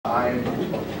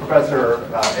Professor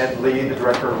Ed Lee, the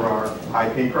director of our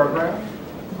IP program.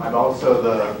 I'm also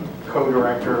the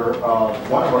co-director of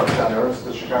one of our centers,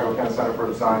 the Chicago Kent Center for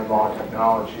Design, Law, and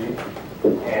Technology.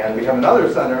 And we have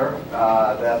another center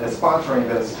that is sponsoring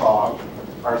this talk,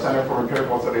 our Center for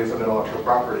Empirical Studies of Intellectual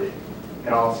Property.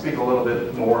 And I'll speak a little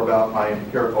bit more about my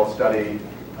empirical study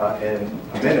in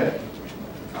a minute.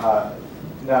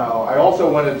 Now, I also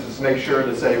wanted to just make sure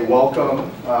to say welcome,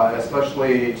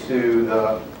 especially to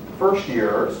the first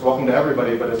years. Welcome to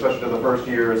everybody, but especially to the first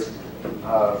years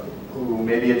who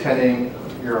may be attending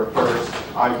your first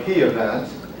IP event.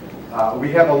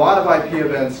 We have a lot of IP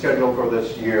events scheduled for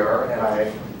this year, and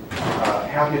I'm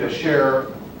happy to share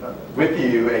with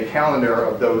you a calendar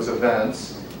of those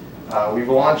events. We've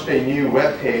launched a new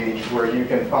web page where you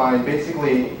can find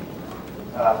basically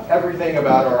everything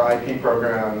about our IP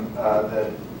program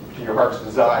that to your heart's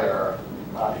desire.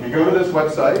 If you go to this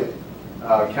website,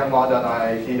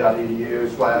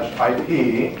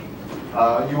 kentlaw.iit.edu/IP,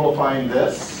 you will find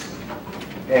this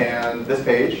and this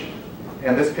page.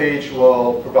 And this page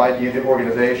will provide you the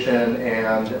organization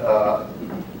and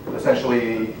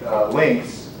essentially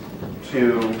links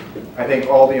to, I think,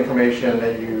 all the information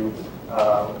that you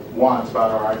want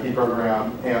about our IP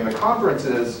program. And the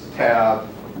conferences tab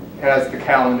has the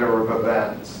calendar of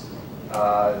events.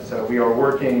 So we are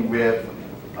working with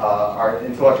our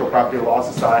Intellectual Property Law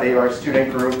Society, our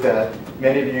student group that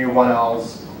many of you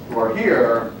 1Ls who are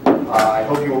here, I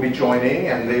hope you will be joining,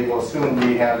 and they will soon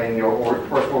be having your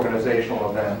first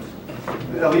organizational event.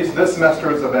 At least this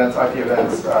semester's events, IP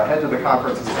events, head to the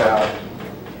conferences tab,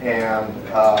 and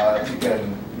you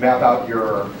can map out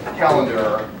your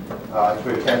calendar to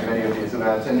attend many of these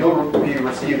events. And you'll be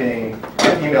receiving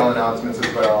email announcements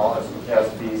as well as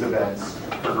these events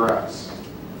progress.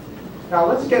 Now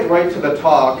let's get right to the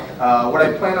talk. What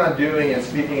I plan on doing is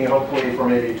speaking hopefully for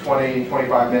maybe 20,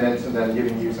 25 minutes and then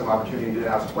giving you some opportunity to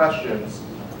ask questions.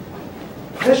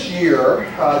 This year,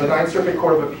 the Ninth Circuit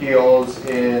Court of Appeals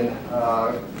mainly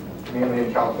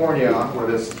in California, where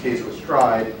this case was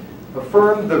tried,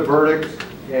 affirmed the verdict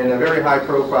in a very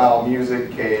high-profile music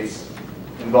case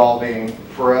involving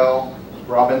Pharrell,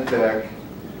 Robin Thicke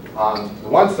on the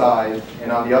one side,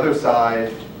 and on the other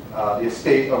side, the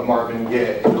estate of Marvin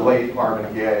Gaye, the late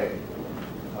Marvin Gaye.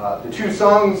 The two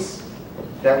songs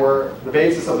that were the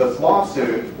basis of this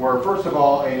lawsuit were, first of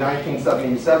all, a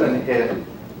 1977 hit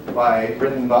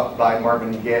written by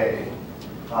Marvin Gaye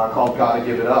called Gotta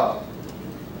Give It Up.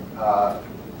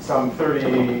 Some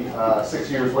 36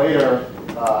 years later,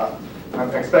 I'm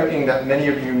expecting that many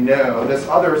of you know this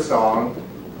other song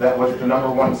that was the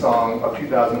 #1 song of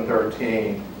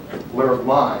 2013, Lyric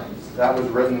Lines. That was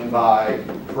written by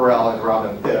Pharrell and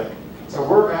Robin Thicke. So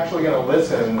we're actually going to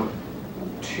listen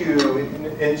to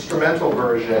an instrumental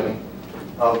version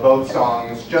of both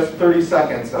songs, just 30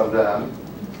 seconds of them,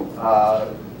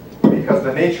 because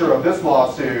the nature of this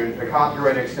lawsuit, the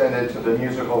copyright extended to the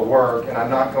musical work, and I'm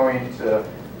not going to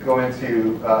go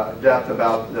into depth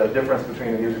about the difference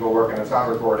between the musical work and a sound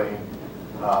recording,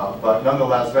 but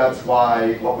nonetheless, that's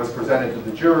why what was presented to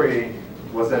the jury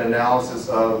was an analysis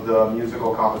of the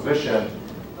musical composition,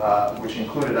 which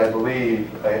included, I believe,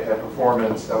 a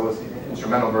performance that was the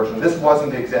instrumental version. This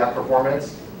wasn't the exact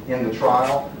performance in the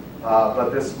trial,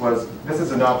 but this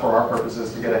is enough for our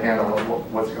purposes to get a handle on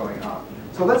what's going on.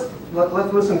 So let's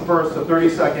listen first to 30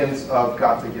 seconds of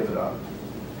Got to Give It Up.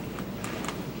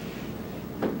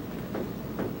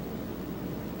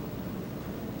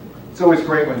 It's always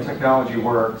great when technology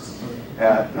works,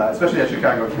 especially at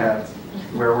Chicago Kent,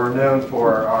 where we're known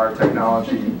for our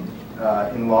technology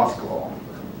in law school.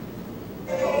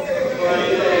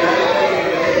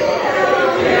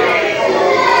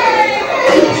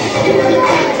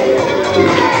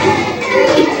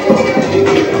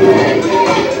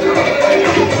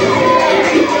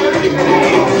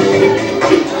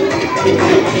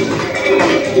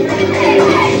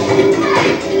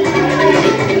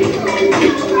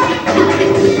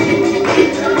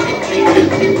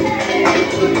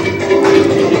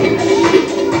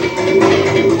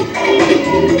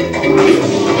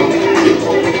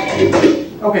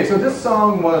 Okay, so this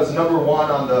song was #1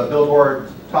 on the Billboard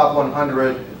Top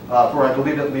 100 for, I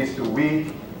believe, at least a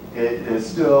week. It is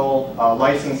still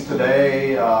licensed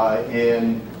today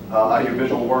in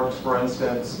audiovisual works, for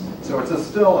instance. So it's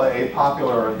still a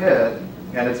popular hit,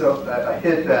 and it's a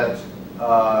hit that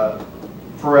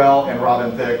Pharrell and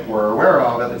Robin Thicke were aware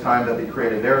of at the time that they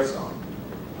created their song.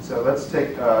 So let's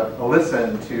take a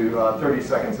listen to 30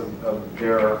 seconds of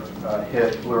their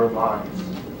hit, Lyric Lines.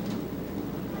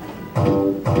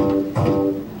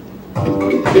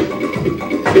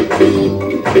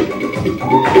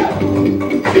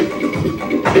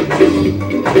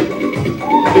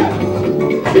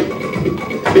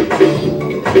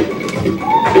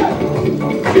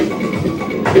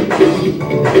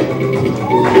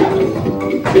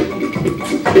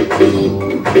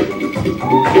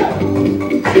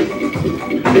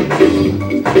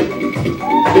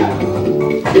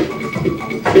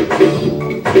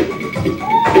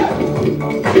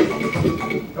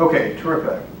 Okay,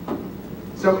 terrific.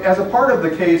 So as a part of the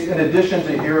case, in addition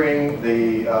to hearing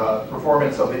the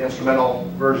performance of the instrumental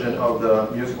version of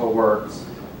the musical works,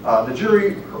 the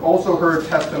jury also heard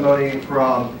testimony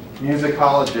from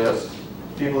musicologists,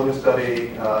 people who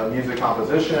study music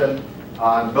composition.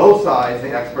 On both sides,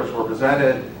 the experts were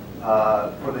presented.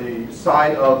 For the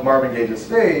side of Marvin Gaye's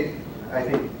estate, I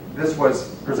think this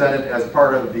was presented as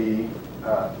part of the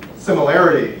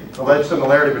alleged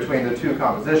similarity between the two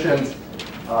compositions.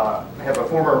 I have a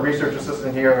former research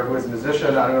assistant here who is a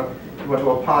musician. I don't know if you want to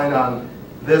opine on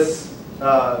this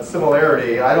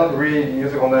similarity. I don't read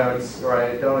musical notes, or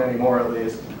I don't anymore at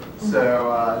least.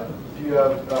 So do you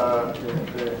have a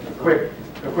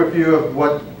quick view of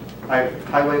what I've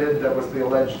highlighted that was the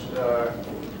alleged,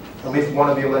 at least one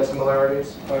of the alleged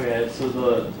similarities? Okay,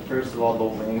 so first of all, the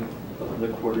length of the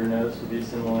quarter notes would be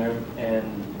similar,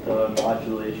 and the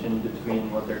modulation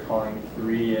between what they're calling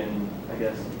 3 and, I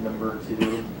guess, number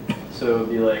 2. So it would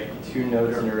be like 2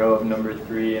 notes in a row of number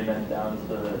 3, and then down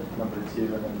to number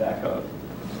 2, and then back up.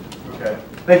 Okay.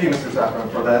 Thank you, Mr. Safran,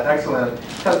 for that excellent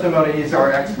testimony. He's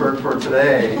our expert for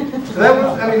today. So that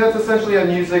was, I mean, that's essentially a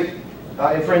music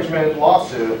infringement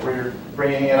lawsuit where you're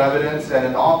bringing in evidence, and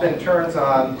it often turns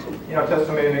on,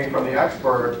 testimony from the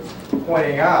expert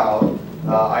pointing out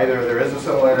either there is a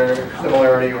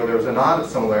similarity or there's a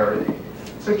non-similarity.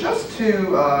 So just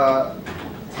to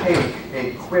take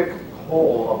a quick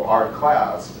poll of our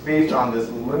class based on this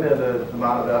limited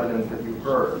amount of evidence that you've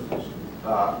heard,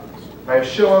 by a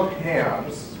show of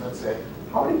hands, let's say,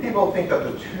 how many people think that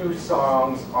the two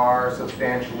songs are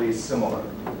substantially similar?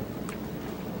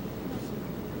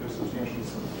 They're substantially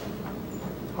similar.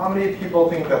 How many people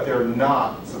think that they're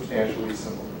not substantially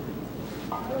similar?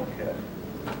 Okay.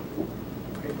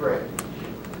 Okay, great.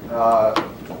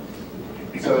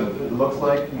 So it looks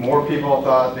like more people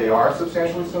thought they are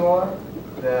substantially similar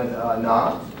than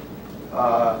not.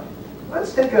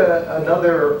 Let's take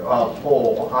another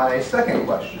poll on a second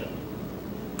question.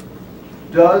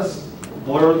 Does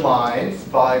Blurred Lines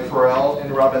by Pharrell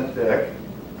and Robin Thicke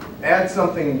add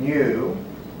something new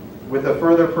with a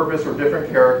further purpose or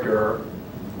different character,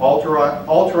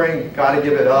 altering Gotta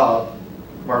Give It Up,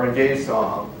 Marvin Gaye's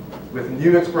song, with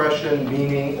new expression,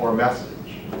 meaning, or message?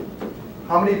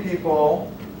 How many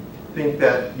people think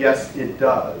that yes, it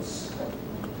does?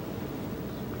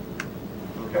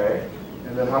 Okay.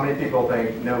 And then how many people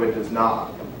think no, it does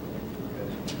not?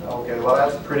 Okay, well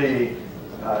that's pretty,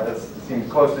 that seems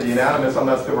close to unanimous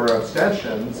unless there were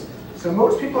abstentions. So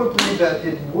most people agree that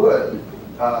it would,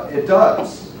 it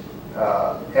does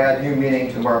add new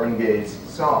meaning to Marvin Gaye's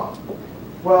song.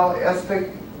 Well, as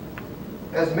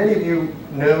many of you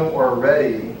know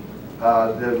already,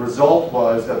 the result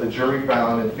was that the jury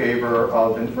found in favor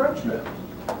of infringement,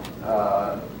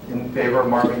 in favor of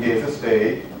Marvin Gaye's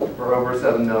estate for over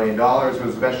 $7 million. It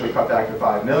was eventually cut back to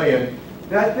 $5 million.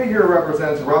 That figure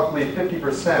represents roughly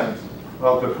 50%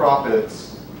 of the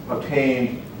profits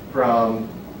obtained from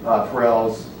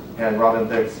Pharrell's and Robin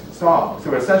Thicke's song.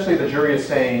 So essentially the jury is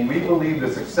saying, we believe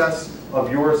the success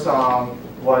of your song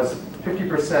was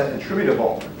 50%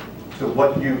 attributable to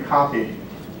what you copied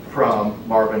from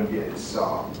Marvin Gaye's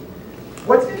song.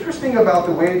 What's interesting about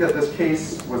the way that this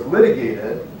case was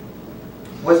litigated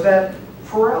was that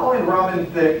Pharrell and Robin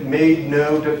Thicke made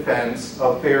no defense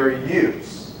of fair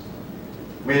use,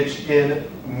 which in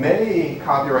many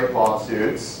copyright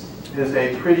lawsuits is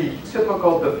a pretty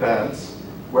typical defense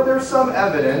where there's some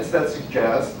evidence that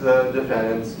suggests the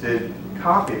defendants did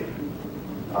copy.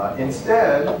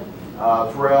 Instead,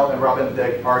 Pharrell and Robin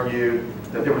Thicke argued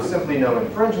that there was simply no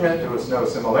infringement, there was no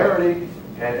similarity,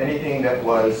 and anything that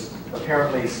was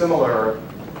apparently similar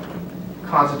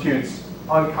constitutes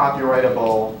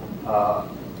uncopyrightable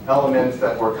elements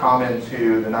that were common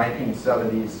to the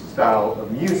 1970s style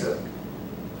of music.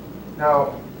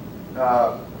 Now,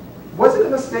 was it a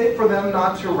mistake for them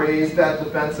not to raise that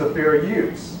defense of fair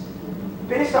use?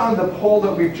 Based on the poll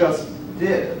that we've just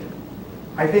did,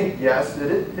 I think, yes,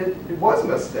 it was a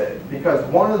mistake, because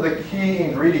one of the key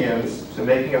ingredients to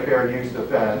making a fair use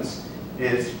defense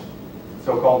is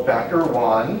so-called factor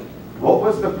one. What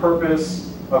was the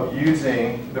purpose of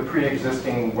using the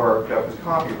pre-existing work that was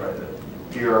copyrighted?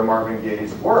 Here, Marvin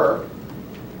Gaye's work.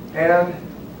 And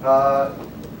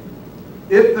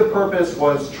if the purpose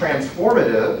was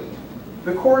transformative,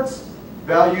 the courts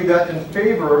value that in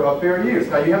favor of fair use.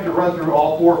 Now, you have to run through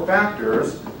all four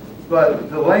factors, but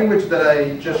the language that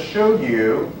I just showed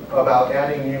you about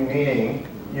adding new meaning,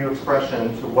 new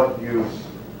expression to what you've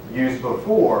used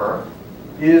before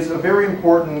is a very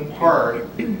important part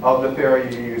of the fair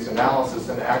use analysis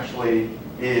and actually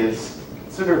is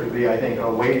considered to be, I think,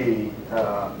 a weighty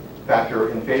factor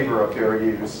in favor of fair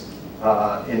use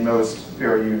in most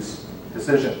fair use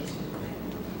decisions.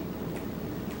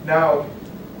 Now,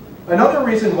 another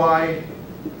reason why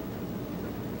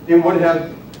it would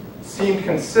have seemed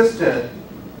consistent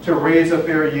to raise a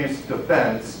fair use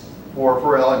defense for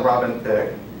Pharrell and Robin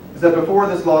Thicke is that before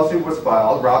this lawsuit was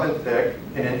filed, Robin Thicke,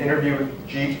 in an interview with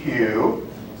GQ,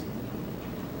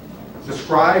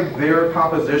 described their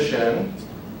composition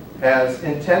as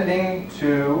intending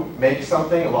to make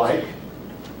something like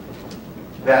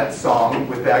that song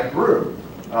with that group,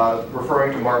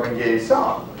 referring to Marvin Gaye's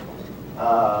song.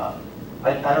 I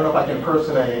don't know if I can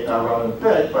impersonate Robin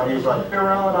Thicke, but he was like,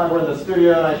 Pharrell and I were in the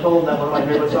studio and I told him that one of my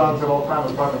favorite songs of all time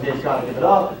was Marvin Gaye's Gotta Give It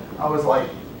Up. I was like,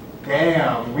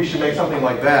 damn, we should make something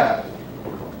like that.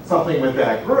 Something with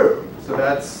that group. So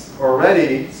that's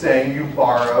already saying you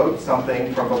borrowed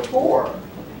something from before.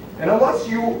 And unless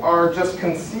you are just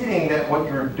conceding that what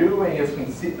you're doing is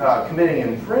committing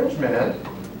infringement,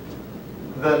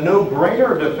 the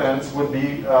no-brainer defense would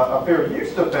be a fair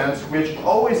use defense, which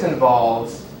always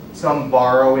involves some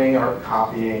borrowing or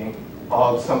copying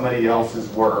of somebody else's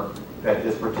work that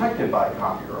is protected by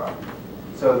copyright.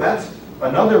 So that's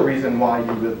another reason why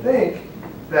you would think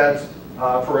that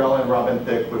Pharrell and Robin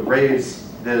Thicke would raise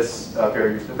this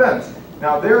fair use defense.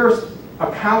 Now, their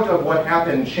account of what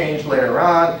happened changed later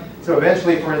on. So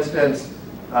eventually, for instance,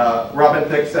 Robin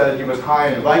Thicke said he was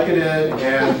high on Vicodin,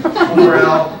 and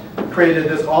Pharrell created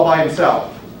this all by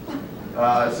himself.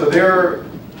 So their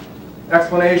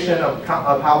explanation of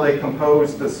how they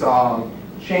composed the song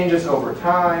changes over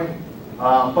time.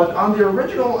 But on the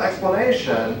original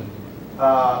explanation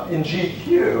in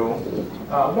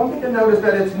GQ, one thing to note is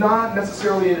that it's not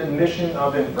necessarily an admission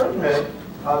of infringement.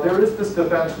 There is this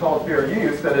defense called fair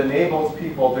use that enables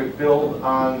people to build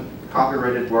on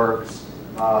copyrighted works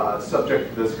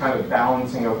subject to this kind of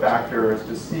balancing of factors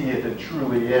to see if it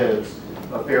truly is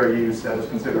a fair use that is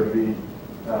considered to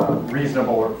be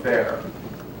reasonable or fair.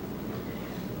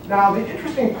 Now, the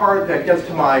interesting part that gets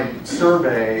to my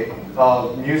survey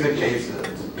of music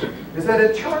cases is that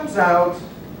it turns out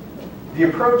the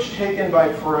approach taken by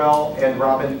Pharrell and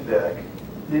Robin Thicke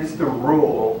is the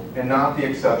rule and not the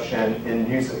exception in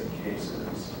music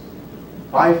cases.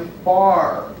 By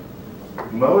far,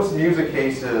 most music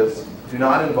cases do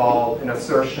not involve an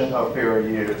assertion of fair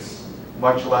use,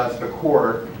 much less the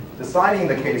court deciding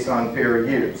the case on fair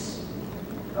use.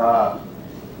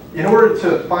 In order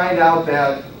to find out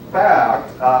that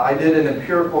fact, I did an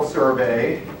empirical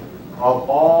survey of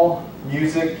all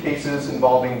music cases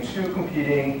involving two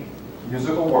competing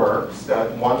musical works,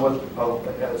 that one was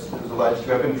alleged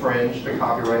to have infringed the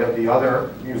copyright of the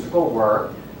other musical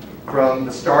work, from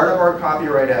the start of our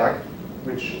Copyright Act,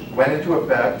 which went into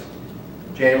effect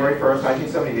January 1st,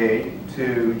 1978,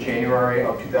 to January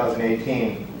of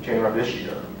 2018, January of this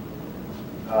year.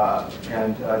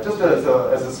 And just as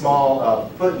a small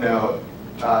footnote,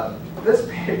 this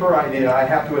paper idea, I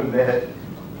have to admit,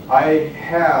 I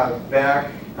had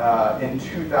back in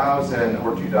 2000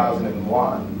 or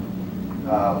 2001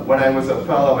 when I was a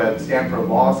fellow at Stanford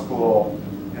Law School,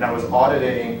 and I was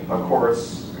auditing a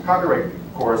course, a copyright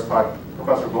course by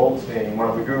Professor Goldstein, one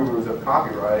of the gurus of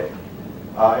copyright,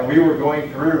 and we were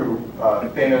going through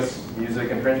famous music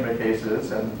infringement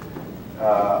cases, and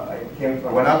I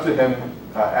went up to him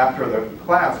after the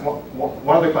class,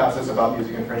 one of the classes about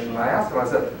music infringement, and I asked him, I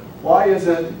said, why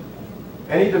isn't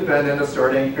any defendant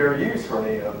asserting fair use for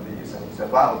any of these? And he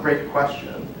said, wow, great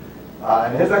question.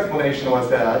 And his explanation was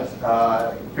that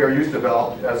fair use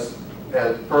developed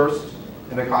at first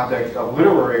in the context of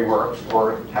literary works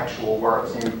or textual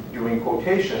works, doing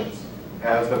quotations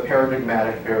as the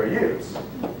paradigmatic fair use.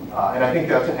 And I think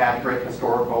that's an accurate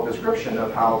historical description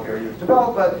of how fair use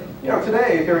developed, but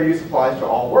today fair use applies to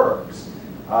all works.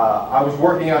 I was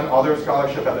working on other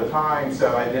scholarship at the time,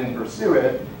 so I didn't pursue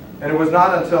it. And it was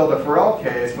not until the Pharrell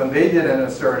case, when they didn't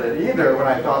assert it either, when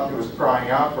I thought it was crying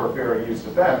out for a fair use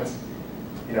defense,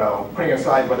 putting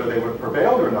aside whether they would have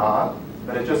prevailed or not,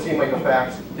 but it just seemed like the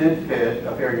facts did fit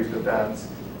a fair use defense.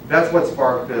 That's what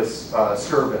sparked this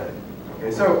survey.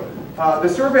 Okay, so the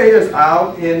survey is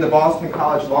out in the Boston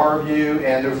College Law Review,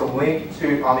 and there's a link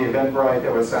on the Eventbrite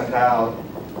that was sent out,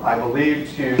 I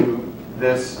believe, to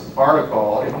this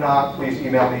article. If not, please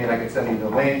email me and I can send you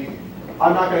the link.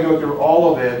 I'm not going to go through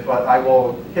all of it, but I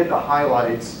will hit the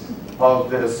highlights of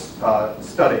this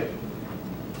study.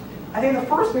 I think the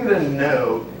first thing to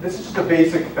note, this is just a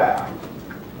basic fact.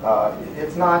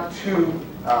 It's not too,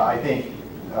 I think,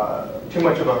 too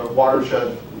much of a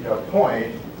watershed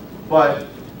point, but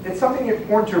it's something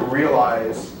important to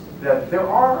realize that there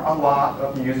are a lot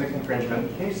of music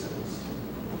infringement cases,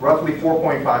 roughly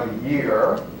 4.5 a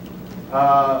year,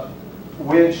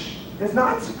 which is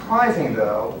not surprising,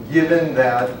 though, given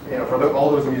that, for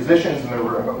all those musicians in the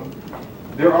room,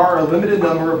 there are a limited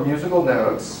number of musical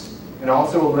notes and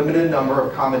also a limited number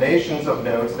of combinations of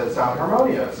notes that sound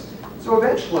harmonious. So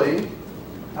eventually,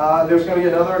 there's going to be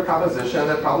another composition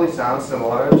that probably sounds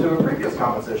similar to a previous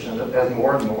composition as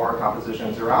more and more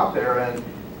compositions are out there. And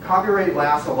copyright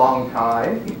lasts a long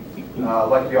time,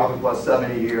 like the author plus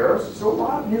 70 years. So a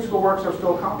lot of musical works are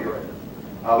still copyrighted,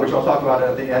 which I'll talk about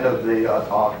at the end of the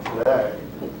talk today.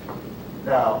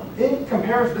 Now, in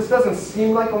comparison, this doesn't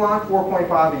seem like a lot,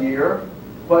 4.5 a year,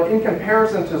 but in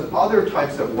comparison to other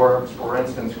types of works, for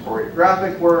instance,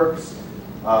 choreographic works,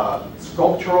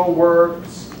 sculptural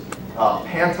works,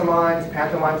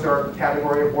 pantomimes are a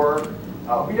category of work.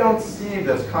 We don't see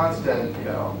this constant,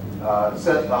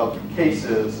 set of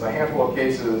cases, a handful of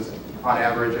cases on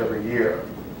average every year,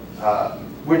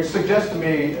 which suggests to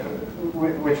me,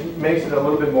 which makes it a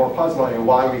little bit more puzzling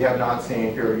why we have not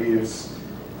seen fair use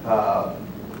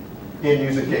in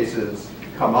music cases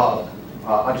come up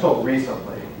until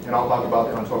recently. And I'll talk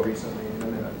about the until recently in a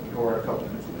minute, or a couple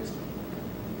minutes at least.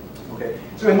 Okay,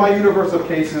 so in my universe of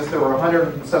cases, there were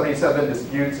 177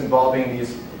 disputes involving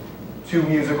these two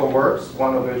musical works,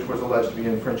 one of which was alleged to be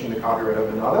infringing the copyright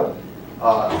of another.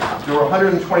 There were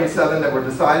 127 that were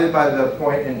decided by the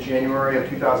point in January of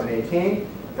 2018,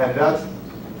 and that's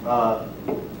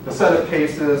the set of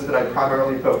cases that I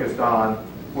primarily focused on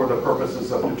for the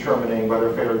purposes of determining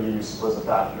whether fair use was a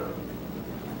factor.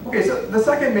 Okay, so the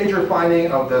second major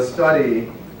finding of this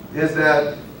study is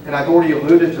that, and I've already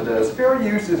alluded to this, fair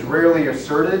use is rarely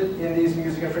asserted in these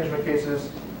music infringement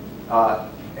cases,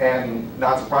 and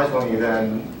not surprisingly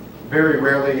then, very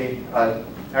rarely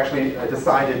actually a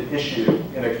decided issue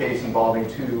in a case involving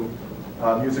two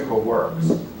musical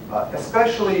works,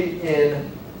 especially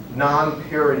in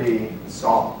non-parody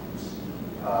songs.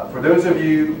 For those of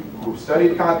you who've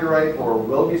studied copyright or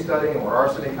will be studying or are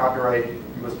studying copyright,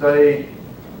 you will study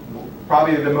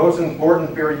probably the most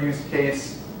important fair use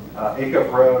case,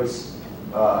 Acuff Rose,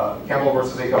 Campbell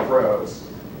versus Acuff Rose.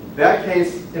 That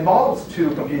case involves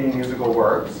two competing musical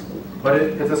works, but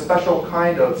it's a special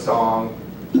kind of song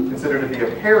considered to be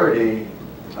a parody,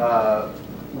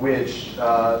 which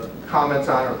comments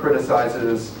on or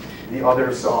criticizes the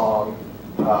other song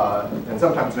and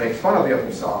sometimes makes fun of the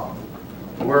other song.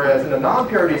 Whereas in a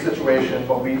non-parody situation,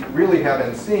 what we really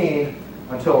haven't seen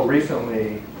until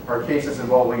recently are cases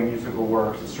involving musical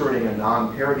works asserting a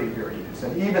non-parody fair use.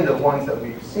 And even the ones that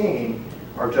we've seen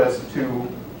are just two,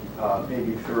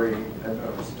 maybe three at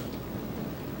most.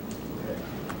 Okay.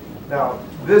 Now,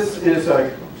 this is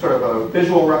a sort of a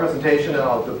visual representation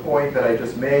of the point that I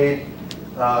just made.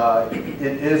 It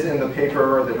is in the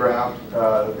paper, the draft,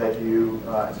 that you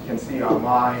can see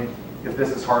online, if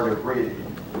this is hard to read.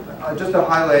 Just to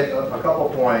highlight a couple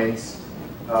points,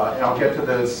 and I'll get to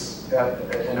this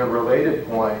in a related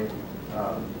point.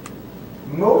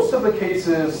 Most of the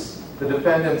cases, the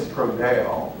defendants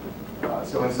prevail.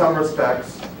 So in some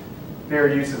respects, fair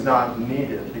use is not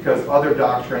needed because other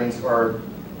doctrines are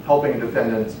helping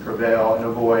defendants prevail and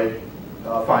avoid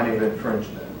finding of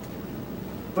infringement.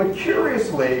 But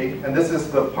curiously, and this is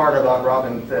the part about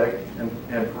Robin Thicke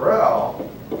and Perel,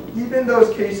 even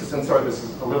those cases, and sorry, this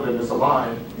is a little bit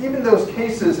misaligned, even those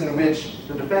cases in which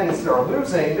the defendants are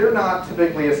losing, they're not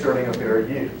typically asserting a fair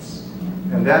use.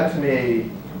 And that to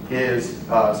me is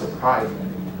surprising.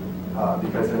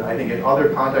 Because I think in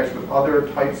other contexts with other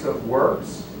types of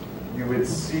works, you would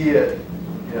see it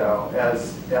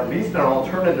as at least an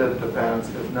alternative defense,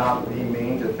 if not the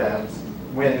main defense,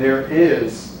 when there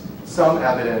is some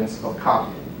evidence of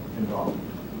copying involved.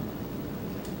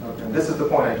 Okay, and this is the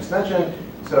point I just mentioned.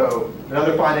 So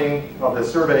another finding of the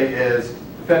survey is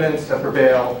defendants have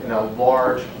prevailed in a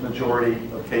large majority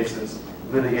of cases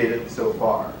litigated so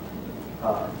far.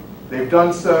 They've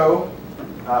done so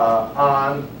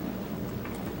on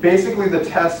basically the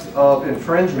test of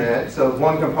infringement. So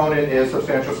one component is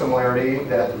substantial similarity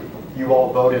that you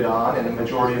all voted on, and the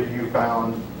majority of you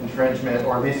found infringement,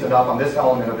 or at least enough on this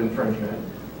element of infringement,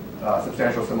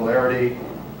 substantial similarity.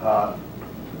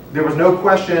 There was no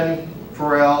question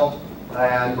Perel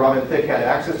and Robin Thicke had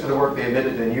access to the work. They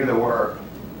admitted they knew the work.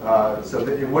 So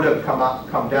that it would have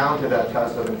come down to that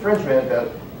test of infringement that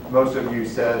most of you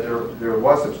said there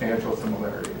was substantial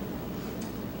similarity.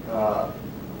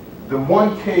 The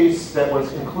one case that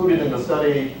was included in the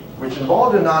study, which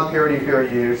involved a non-parody fair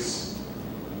use,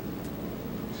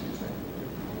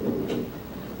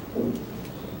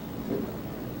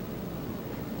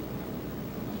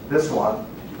 this one,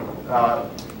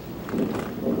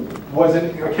 was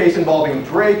a case involving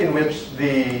Drake in which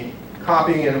the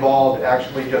copying involved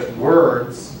actually just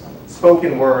words,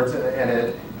 spoken words, and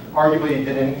it arguably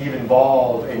didn't even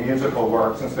involve a musical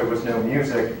work since there was no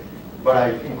music. But I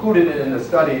included it in the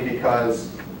study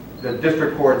because the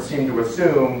district court seemed to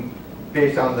assume,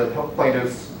 based on the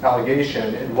plaintiff's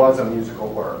allegation, it was a musical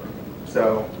work.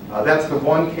 So that's the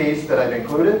one case that I've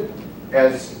included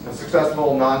as a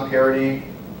successful non-parody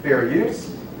fair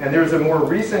use. And there's a more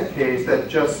recent case that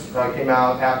just came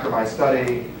out after my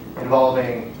study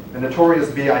involving the notorious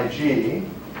B.I.G.,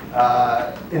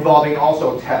 involving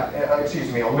also a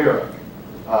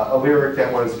lyric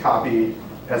that was copied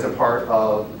as a part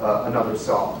of another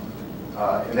song.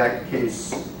 And that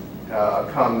case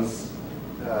comes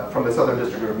from the Southern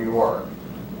District of New York.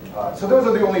 So those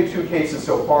are the only two cases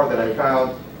so far that I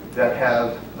found that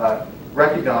have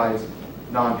recognized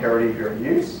non-parody fair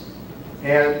use.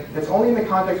 And it's only in the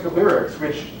context of lyrics,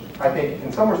 which I think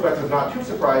in some respects is not too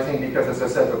surprising because, as I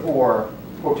said before,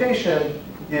 quotation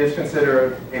is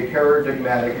considered a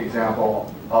paradigmatic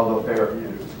example of a fair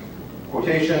use.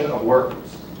 Quotation of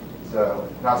works. So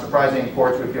not surprising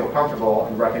courts would feel comfortable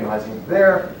in recognizing it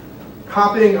there.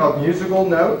 Copying of musical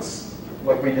notes,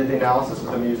 like we did the analysis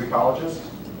with the musicologist,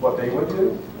 what they would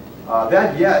do.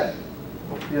 That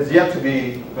is yet to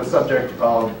be the subject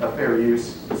of a fair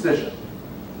use decision.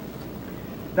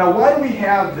 Now, why do we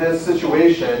have this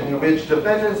situation in which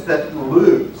defendants that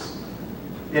lose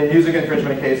in music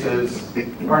infringement cases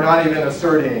are not even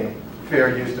asserting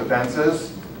fair use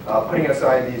defenses, putting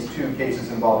aside these two cases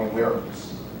involving lyrics?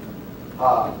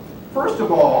 First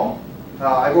of all,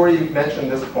 I've already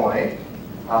mentioned this point.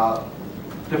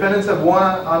 Defendants have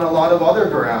won on a lot of other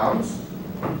grounds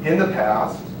in the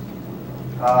past.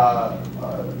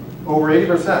 Over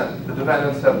 80% the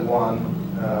defendants have won.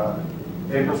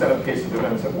 80% of cases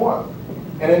defendants have won.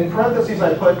 And in parentheses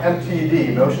I put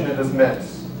MTD, motion to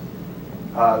dismiss.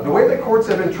 The way the courts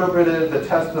have interpreted the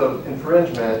test of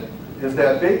infringement is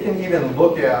that they can even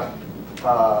look at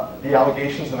the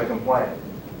allegations in the complaint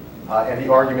and the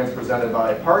arguments presented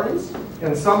by parties,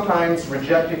 and sometimes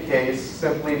reject a case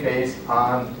simply based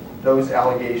on those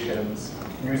allegations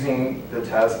using the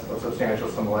test of substantial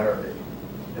similarity.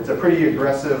 It's a pretty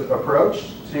aggressive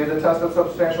approach to the test of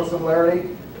substantial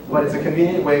similarity, but it's a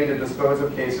convenient way to dispose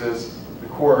of cases the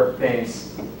court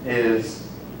thinks is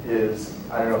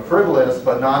I don't know, frivolous,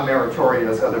 but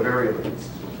non-meritorious at the very least.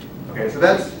 Okay, so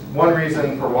that's one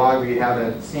reason for why we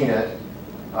haven't seen it,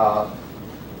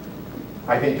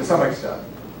 I think, to some extent.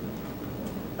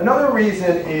 Another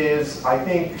reason is, I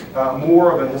think,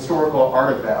 more of a historical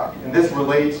artifact, and this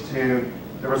relates to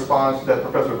the response that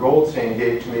Professor Goldstein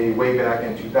gave to me way back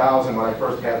in 2000 when I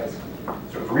first had this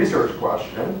sort of research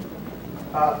question.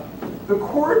 The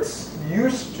courts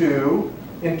used to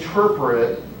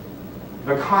interpret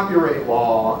the copyright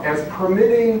law as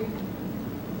permitting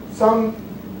some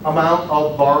amount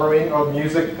of borrowing of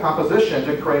music composition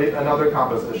to create another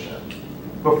composition.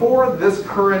 Before this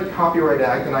current Copyright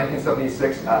Act, the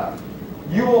 1976 Act,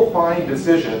 you will find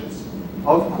decisions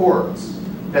of courts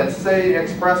that say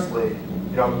expressly,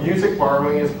 music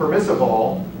borrowing is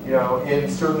permissible, in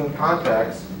certain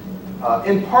contexts,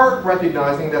 in part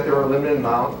recognizing that there are a limited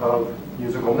amount of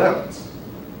musical notes.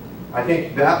 I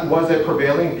think that was a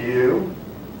prevailing view,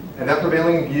 and that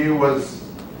prevailing view was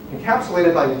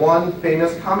encapsulated by one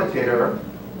famous commentator,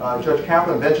 Judge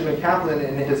Kaplan, Benjamin Kaplan,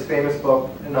 in his famous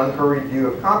book, An Unhurried View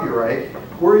of Copyright,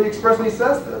 where he expressly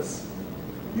says this.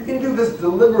 You can do this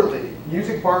deliberately. You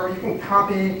can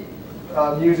copy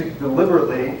music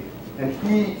deliberately, and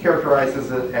he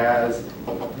characterizes it as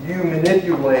you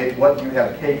manipulate what you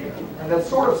have taken. And that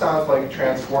sort of sounds like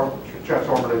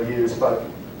transformative use, but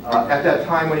at that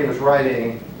time when he was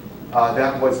writing,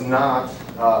 that was not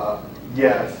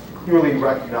yet clearly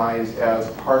recognized as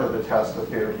part of the test of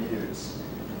fair use.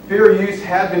 Fair use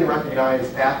had been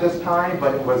recognized at this time,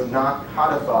 but it was not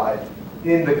codified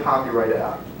in the Copyright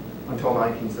Act until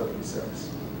 1976.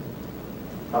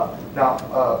 Now,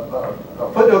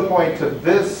 a footnote point to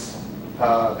this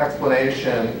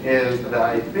explanation is that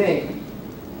I think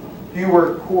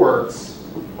fewer courts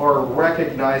are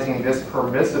recognizing this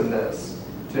permissiveness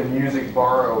to music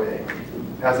borrowing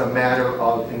as a matter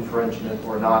of infringement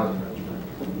or non-infringement.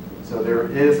 So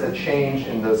there is a change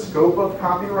in the scope of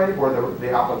copyright or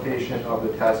the application of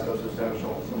the test of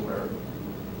substantial similarity.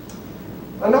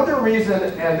 Another reason,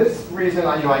 and this reason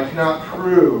I cannot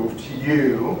prove to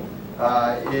you,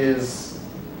 is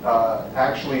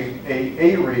actually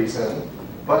a reason,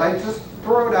 but I just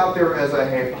throw it out there as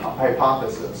a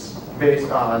hypothesis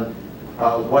based on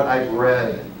what I've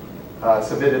read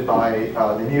submitted by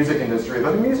the music industry.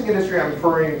 But the music industry I'm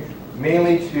referring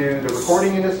mainly to the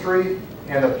recording industry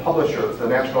and the publishers, the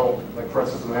national, like for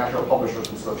instance, the National Publishers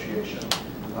Association,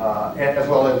 and as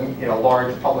well as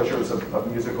large publishers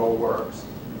of musical works.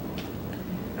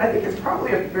 And I think it's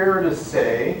probably fair to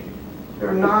say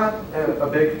they're not a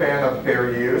big fan of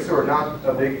fair use, or not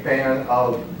a big fan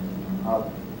of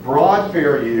broad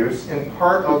fair use, in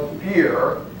part of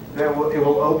fear that it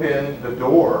will open the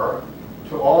door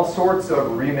to all sorts of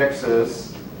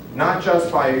remixes, not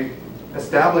just by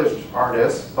established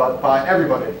artists, but by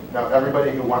everybody. Now,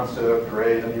 everybody who wants to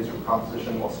create a musical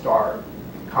composition will start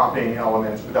copying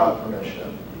elements without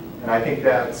permission. And I think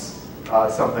that's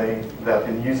something that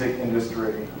the music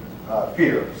industry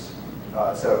fears.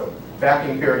 So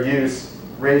backing fair use,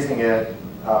 raising it,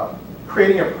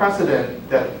 creating a precedent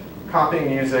that copying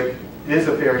music is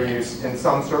a fair use in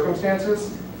some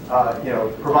circumstances,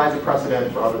 provides a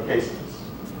precedent for other cases.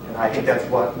 And I think that's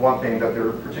one thing that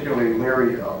they're particularly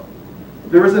leery of.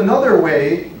 There is another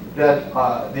way that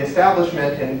the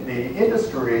establishment in the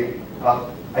industry,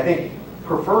 I think,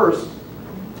 prefers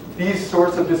these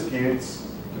sorts of disputes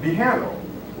to be handled.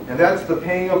 And that's the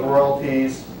paying of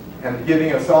royalties and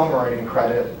giving a songwriting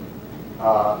credit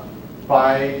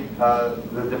by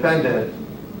the defendant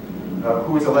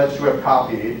who is alleged to have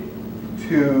copied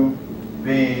to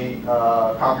the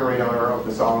copyright owner of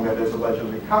the song that is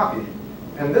allegedly copied.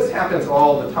 And this happens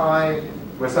all the time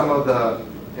with some of the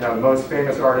most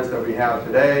famous artists that we have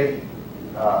today.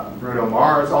 Bruno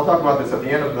Mars. I'll talk about this at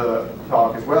the end of the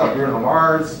talk as well. Bruno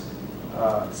Mars,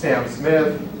 Sam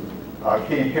Smith,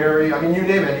 Katy Perry. I mean, you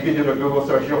name it. You can do a Google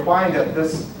search. You'll find that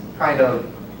this kind of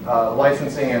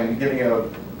licensing and giving a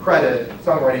credit,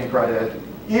 songwriting credit,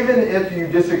 even if you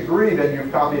disagree that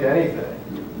you've copied anything,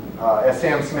 as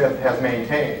Sam Smith has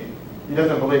maintained. He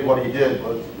doesn't believe what he did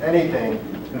was anything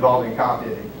involving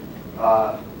copying.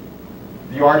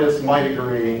 The artist might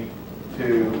agree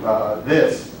to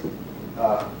this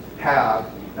path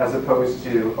as opposed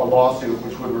to a lawsuit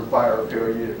which would require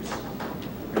fair use.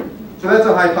 So that's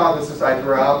a hypothesis I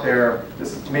throw out there.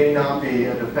 This may not be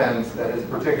a defense that is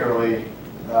particularly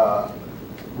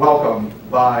welcome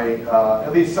by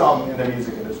at least some in the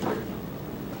music industry.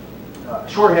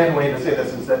 Shorthand way to say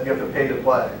this is that you have to pay to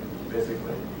play,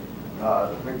 basically,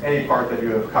 any part that you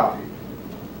have copied.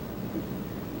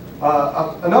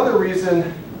 Another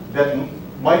reason that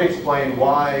might explain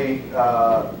why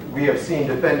we have seen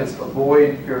defendants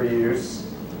avoid fair use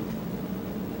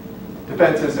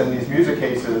defenses in these music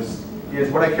cases is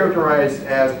what I characterize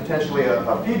as potentially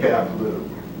a feedback loop.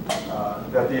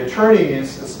 That the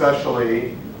attorneys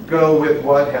especially go with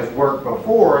what has worked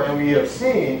before, and we have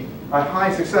seen a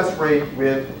high success rate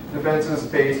with defenses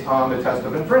based on the test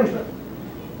of infringement,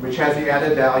 which has the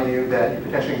added value that you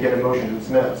potentially get a motion to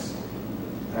dismiss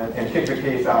and kick the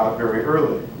case out very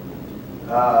early.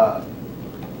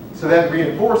 So that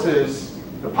reinforces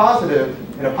the positive,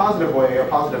 in a positive way, a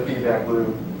positive feedback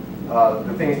loop,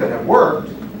 the things that have worked,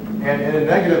 and in a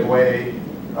negative way,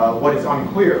 what is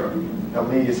unclear, at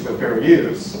least with fair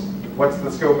use. What's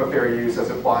the scope of fair use as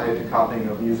applied to copying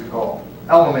of musical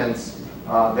elements?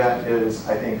 That is,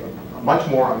 I think, much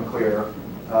more unclear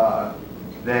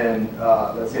than,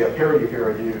 let's say, a parody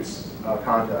fair use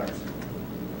context.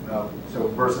 So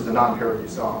versus a non-parody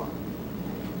song.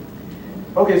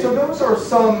 Okay, so those are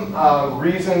some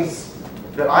reasons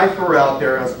that I threw out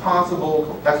there as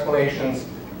possible explanations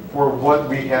for what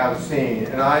we have seen.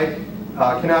 And I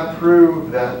cannot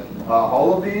prove that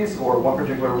all of these, or one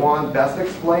particular one, best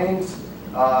explains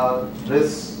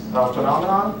this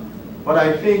phenomenon. But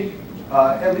I think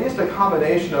at least a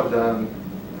combination of them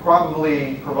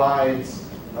probably provides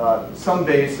some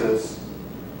basis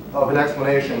of an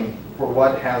explanation for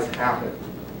what has happened.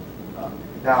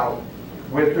 Now,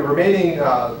 with the remaining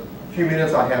few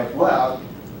minutes I have left,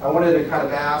 I wanted to kind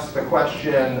of ask the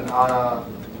question on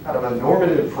kind of a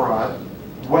normative front,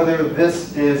 whether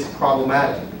this is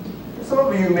problematic. Some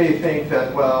of you may think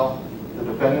that, well, the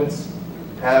defendants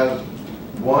have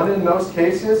won in most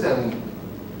cases, and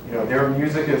their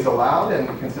music is allowed and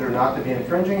considered not to be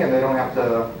infringing, and they don't have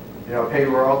to pay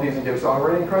royalties and give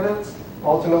songwriting credits.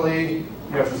 Ultimately,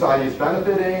 society is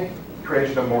benefiting,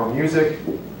 creation of more music.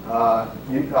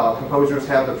 Composers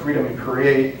have the freedom to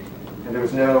create, and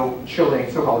there's no chilling,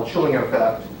 so-called chilling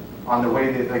effect on the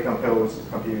way that they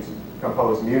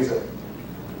compose music.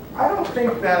 I don't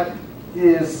think that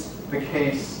is the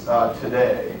case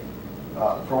today.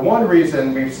 For one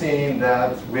reason, we've seen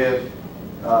that with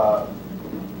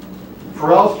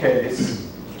Pharrell's case,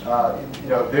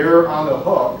 they're on the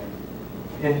hook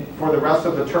for the rest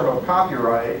of the term of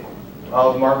copyright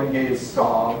of Marvin Gaye's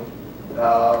song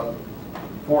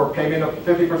for payment of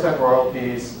 50%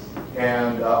 royalties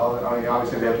And I mean,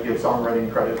 obviously they have to give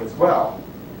songwriting credit as well.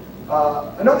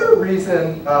 Another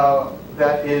reason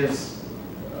that is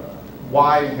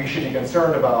why we should be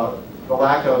concerned about the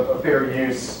lack of a fair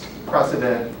use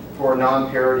precedent for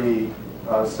non-parody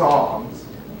songs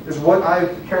is what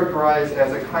I've characterized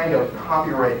as a kind of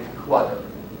copyright clutter.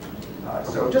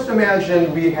 So just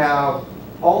imagine we have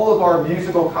all of our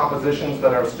musical compositions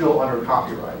that are still under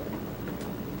copyright.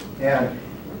 And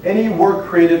any work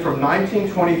created from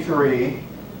 1923,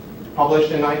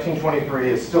 published in 1923,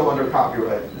 is still under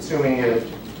copyright, assuming it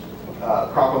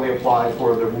properly applied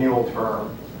for the renewal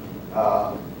term.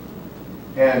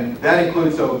 And that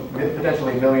includes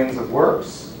potentially millions of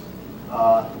works.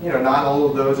 Not all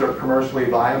of those are commercially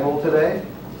viable today,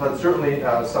 but certainly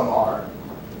some are.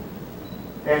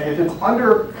 And if it's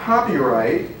under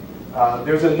copyright,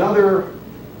 there's another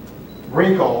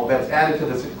wrinkle that's added to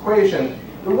this equation.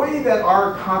 The way that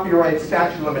our copyright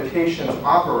statute of limitations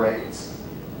operates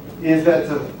is that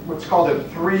it's what's called a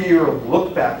 3-year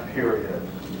look-back period.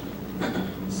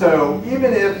 So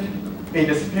even if a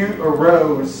dispute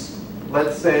arose,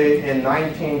 let's say in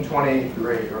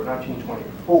 1923 or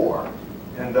 1924,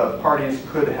 and the parties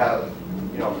could have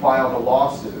filed a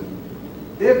lawsuit,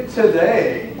 if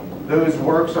today those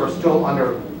works are still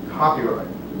under copyright,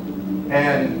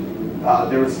 and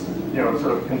there's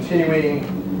sort of continuing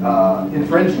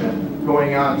infringement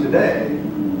going on today,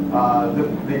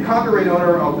 the copyright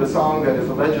owner of the song that is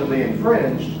allegedly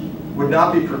infringed would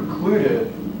not be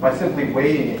precluded by simply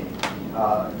waiting.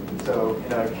 So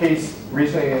in a case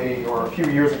recently, or a few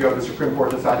years ago, the Supreme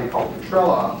Court decided called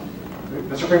Petrella,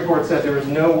 the Supreme Court said there is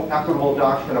no equitable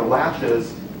doctrine of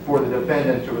latches for the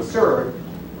defendant to assert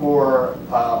for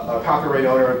a copyright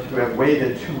owner to have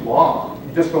waited too long.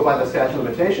 You just go by the statute of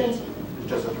limitations. It's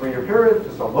just a 3-year period,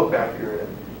 just a look-back period.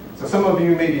 So some of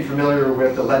you may be familiar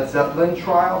with the Led Zeppelin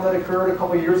trial that occurred a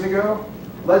couple years ago.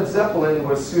 Led Zeppelin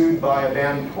was sued by a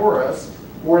band chorus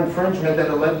for infringement that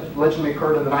allegedly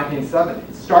occurred in the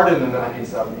 1970s. Started in the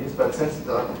 1970s, but since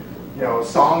the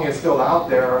song is still out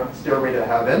there, Stairway to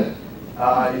Heaven,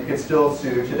 you can still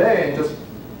sue today and just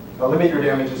limit your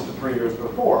damages to 3 years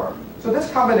before. So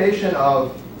this combination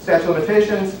of statute of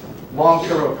limitations, long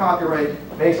term of copyright,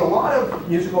 makes a lot of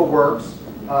musical works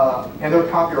and their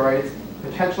copyrights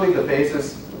potentially the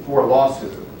basis for a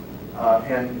lawsuit.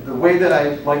 And the way that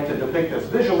I like to depict this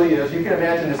visually is you can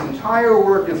imagine this entire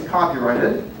work is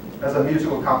copyrighted as a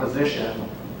musical composition.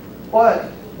 But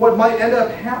what might end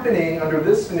up happening under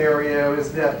this scenario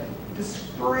is that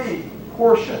discrete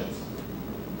portions,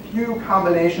 few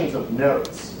combinations of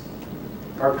notes,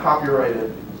 are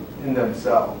copyrighted in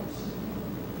themselves.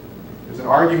 There's an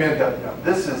argument that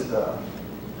this is the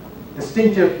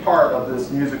distinctive part of this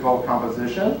musical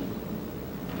composition.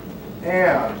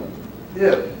 And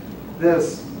if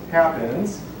this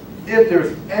happens, if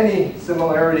there's any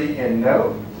similarity in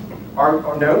notes, I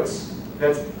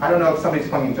don't know if somebody's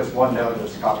playing just one note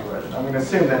that's copyrighted. I'm going to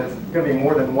assume that it's going to be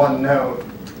more than one note.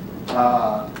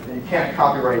 You can't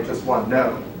copyright just one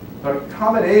note. But a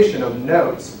combination of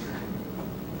notes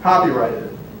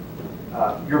copyrighted,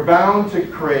 you're bound to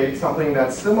create something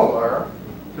that's similar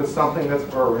to something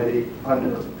that's already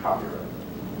under copyright,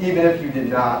 even if you did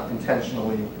not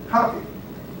intentionally copy.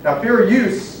 Now, fair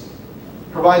use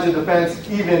provides a defense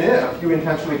even if you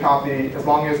intentionally copy, as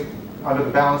long as under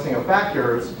the balancing of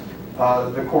factors,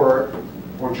 the court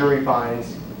or jury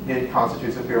finds it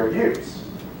constitutes a fair use.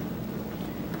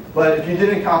 But if you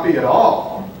didn't copy at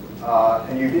all,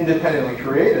 and you independently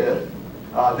created,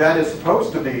 that is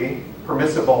supposed to be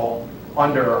permissible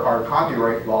under our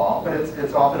copyright law, but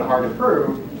it's often hard to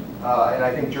prove, and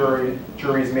I think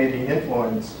juries may be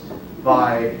influenced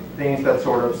by things that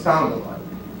sort of sound alike.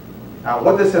 Now,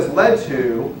 what this has led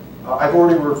to, I've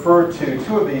already referred to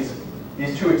two of these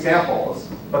two examples,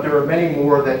 but there are many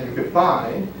more that you could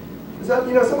find, is that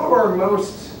some of our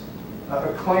most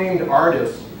acclaimed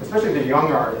artists, especially the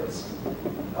young artists,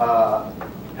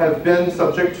 have been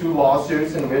subject to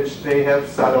lawsuits in which they have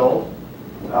settled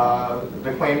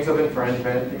the claims of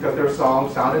infringement because their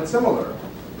songs sounded similar.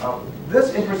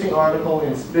 This interesting article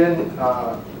in Spin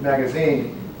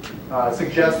magazine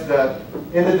suggests that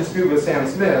in the dispute with Sam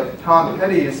Smith, Tom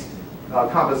Petty's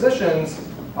compositions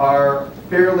are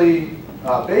fairly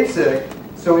basic,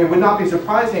 so it would not be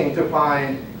surprising to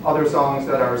find other songs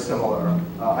that are similar.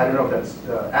 I don't know if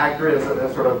that's accurate as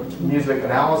a sort of music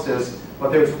analysis,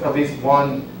 but there's at least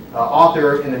one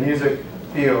author in the music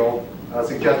field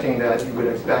suggesting that you would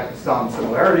expect some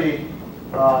similarity.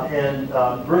 And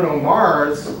Bruno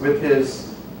Mars, with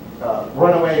his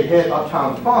runaway hit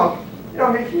Uptown Funk,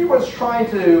 he was trying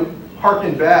to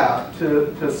harken back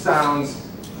to sounds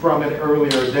from an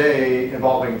earlier day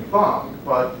involving funk,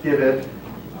 but give it,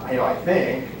 I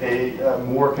think, a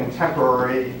more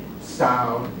contemporary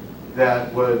sound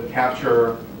that would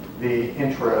capture the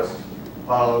interest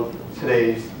of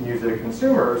today's music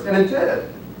consumers, and it did.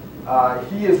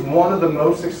 He is one of the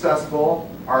most successful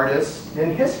artists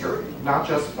in history, not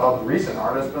just of recent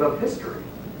artists, but of history.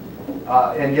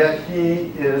 And yet he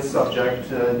is subject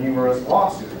to numerous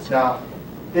lawsuits. Now,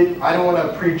 I don't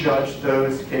want to prejudge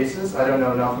those cases. I don't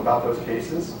know enough about those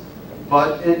cases.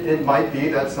 But it might be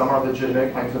that some are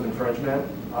legitimate claims of infringement,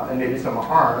 and maybe some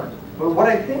aren't. But what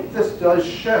I think this does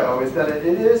show is that it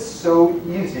is so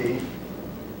easy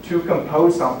to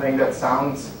compose something that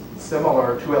sounds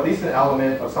similar to at least an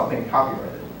element of something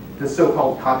copyrighted, this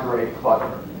so-called copyright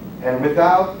clutter. And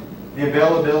without the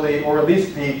availability, or at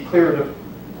least the clear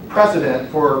precedent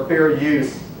for fair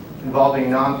use involving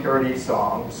non-parody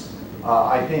songs,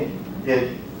 I think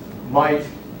it might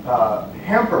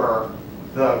hamper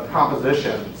the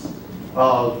compositions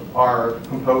of our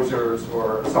composers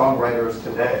or songwriters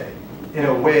today in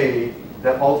a way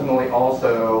that ultimately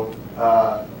also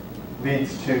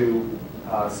leads to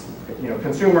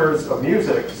consumers of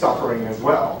music suffering as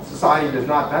well. Society does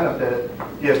not benefit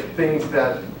if things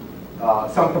that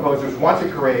some composers want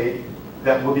to create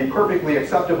that will be perfectly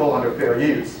acceptable under fair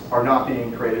use are not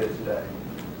being created today.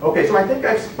 Okay, so I think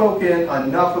I've spoken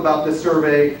enough about this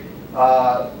survey.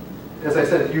 As I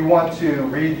said, if you want to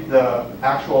read the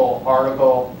actual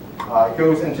article, it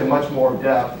goes into much more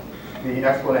depth, the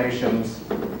explanations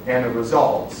and the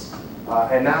results.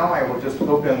 And now I will just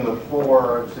open the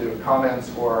floor to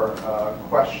comments or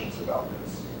questions about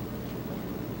this.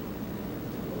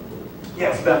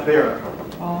 Yes, Beth there.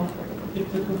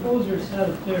 If the composers had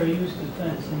a fair use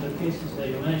defense in the cases that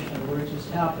you mentioned, where it just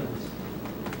happens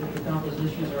that the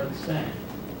compositions are the same.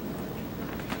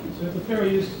 So if the fair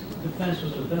use defense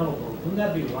was available, wouldn't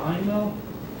that be lying though?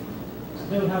 So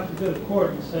they would have to go to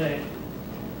court and say,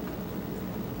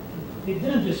 it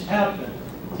didn't just happen.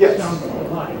 Yes. Sounds like a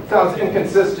lie. Sounds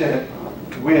inconsistent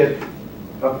with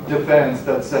a defense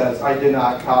that says, I did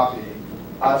not copy.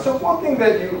 So one thing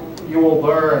that you will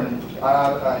learn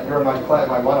during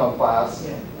my one-on class,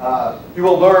 you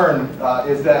will learn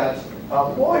is that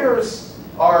lawyers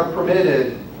are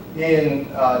permitted in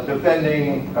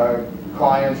defending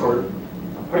clients or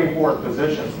putting forth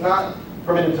positions, not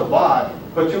permitted to lie,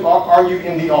 but to argue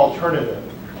in the alternative.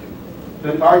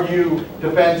 To argue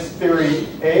defense theory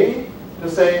A, to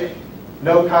say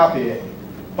no copying.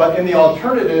 But in the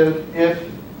alternative, if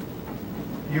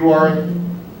you are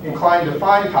inclined to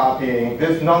find copying,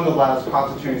 this nonetheless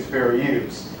constitutes fair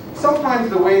use.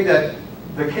 Sometimes the way that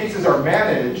the cases are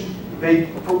managed, they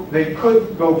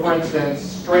could go, for instance,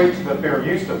 straight to the fair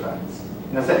use defense.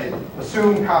 And say,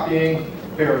 assume copying,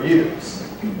 fair use.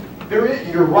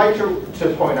 You're right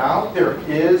to point out there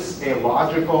is a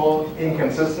logical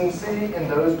inconsistency in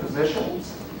those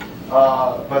positions,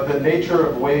 but the nature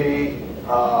of the way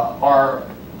our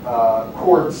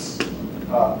courts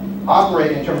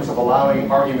operate in terms of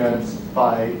allowing arguments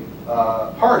by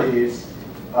parties,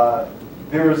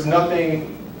 there is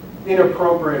nothing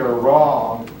inappropriate or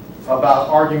wrong about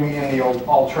arguing in the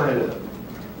alternative,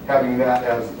 having that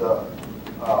as the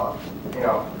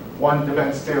one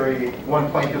defense theory,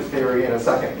 one plaintiff theory, and a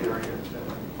second theory,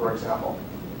 for example.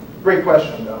 Great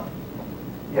question, though.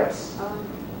 Yes?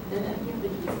 In any of the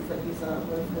cases that you saw,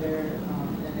 was there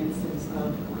an instance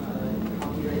of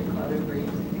copyright clutter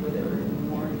where there was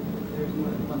more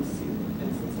than one suit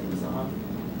instance that you saw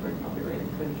for copyright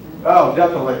infringement? Oh,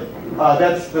 definitely.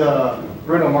 That's the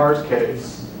Bruno Mars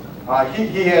case.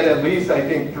 He had at least, I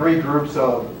think, 3 groups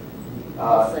of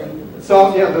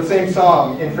the same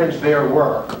song infringed their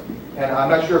work. And I'm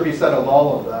not sure if he said of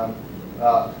all of them.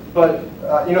 But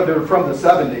they're from the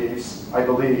 70s, I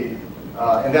believe.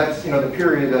 And that's, the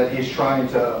period that he's trying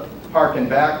to harken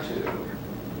back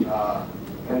to.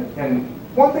 And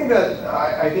one thing that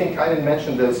I think, I didn't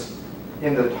mention this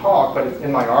in the talk, but it's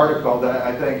in my article that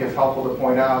I think is helpful to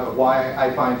point out of why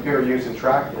I find fair use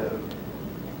attractive.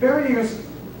 Fair use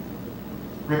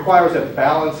requires a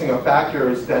balancing of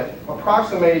factors that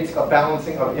approximates a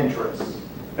balancing of interests.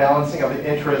 Balancing of the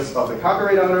interests of the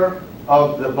copyright owner,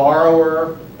 of the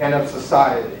borrower, and of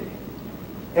society.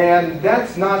 And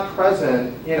that's not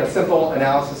present in a simple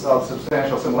analysis of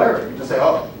substantial similarity. You just say,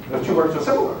 oh, those 2 words are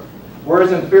similar.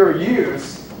 Whereas in fair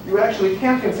use, you actually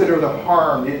can't consider the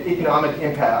harm, the economic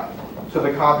impact to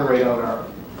the copyright owner,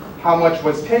 how much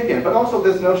was taken, but also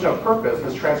this notion of purpose,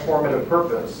 this transformative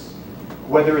purpose,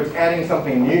 whether it's adding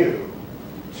something new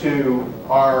to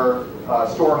our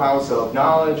storehouse of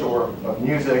knowledge or of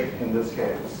music in this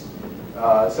case.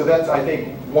 So that's, I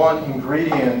think, one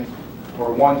ingredient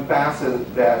or one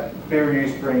facet that fair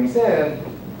use brings in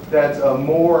that's a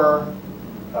more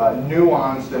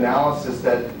nuanced analysis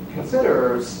that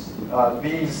considers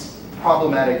these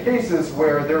problematic cases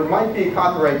where there might be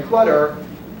copyright clutter,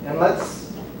 and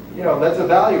let's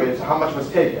evaluate how much was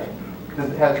taken.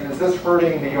 Is this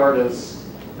hurting the artists,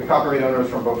 the copyright owners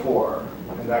from before,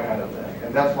 and that kind of thing?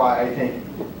 And that's why I think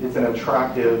it's an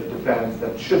attractive defense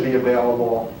that should be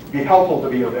available, be helpful to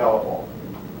be available.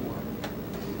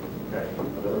 Okay,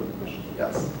 other questions?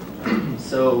 Yes.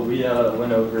 So we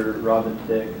went over Robin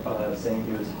Thicke saying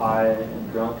he was high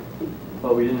and drunk,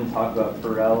 but we didn't talk about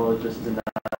Pharrell, just denied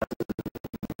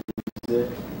music.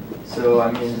 So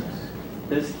I mean,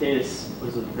 this case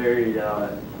was a very, I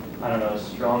don't know,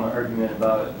 strong argument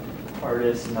about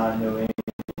artists not knowing.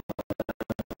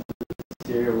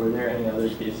 Were there any other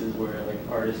cases where like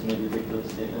artists made ridiculous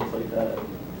statements like that?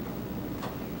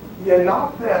 Yeah,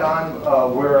 not that I'm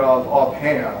aware of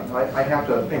offhand. I have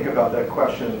to think about that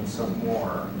question some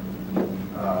more.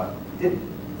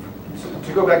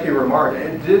 To go back to your remark,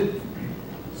 it did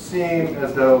seem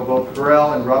as though both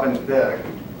Pharrell and Robin Thicke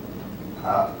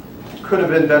could have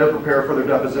been better prepared for their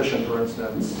deposition, for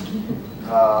instance.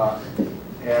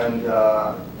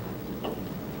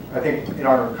 I think in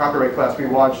our copyright class we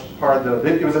watched part of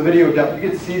the, it was a video, you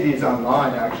could see these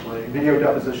online actually, video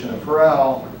deposition of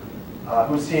Pharrell,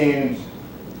 who seemed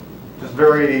just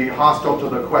very hostile to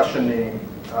the questioning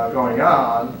going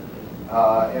on.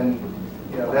 And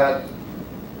that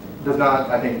does not,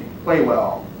 I think, play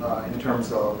well in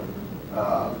terms of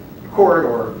court,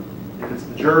 or if it's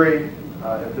the jury,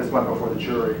 if this went before the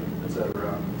jury,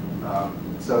 etc.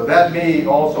 So that may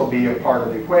also be a part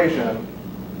of the equation.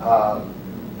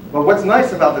 But what's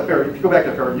nice about the fair, if you go back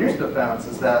to fair use defense,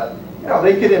 is that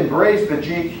they could embrace the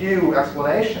GQ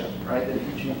explanation, right? The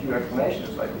GQ explanation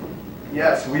is like,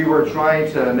 yes, we were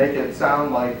trying to make it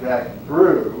sound like that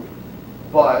groove,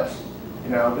 but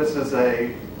this is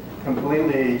a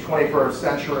completely 21st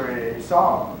century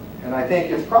song, and I think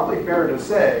it's probably fair to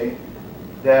say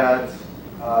that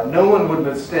no one would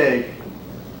mistake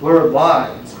Blurred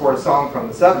Lines for a song from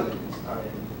the 70s. I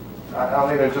mean, I don't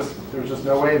think there's just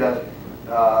no way that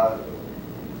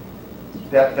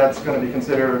that's going to be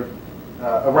considered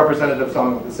a representative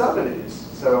song of the 70s.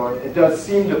 So it does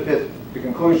seem to fit the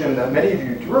conclusion that many of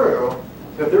you drew,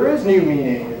 that there is new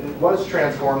meaning. It was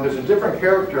transformed. There's a different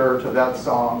character to that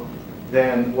song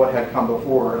than what had come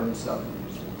before in the 70s.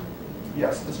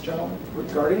 Yes, this gentleman?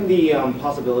 Regarding the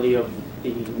possibility of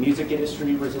the music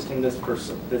industry resisting this for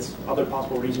this other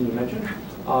possible reason you mentioned,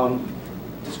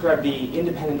 describe the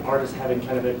independent artists having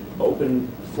kind of an open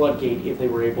floodgate if they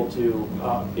were able to,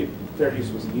 if fair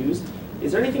use was used.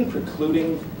 Is there anything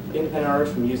precluding independent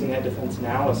artists from using that defense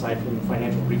now, aside from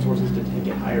financial resources to take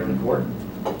it higher in court?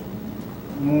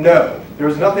 No,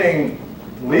 there's nothing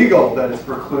legal that is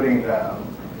precluding them.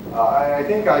 I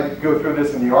think I go through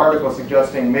this in the article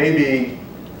suggesting maybe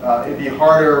it'd be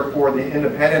harder for the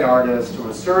independent artists to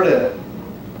assert it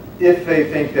if they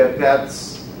think that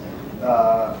that's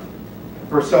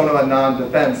persona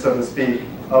non-defense, so to speak,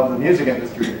 of the music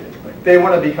industry. Like, they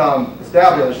want to become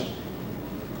established.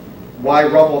 Why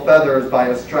ruffle feathers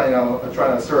by trying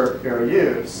to assert fair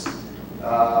use?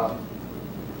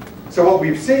 So what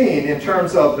we've seen in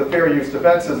terms of the fair use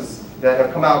defenses that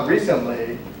have come out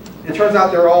recently, it turns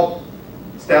out they're all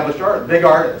established artists, big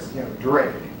artists.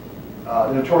 Drake,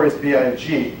 the Notorious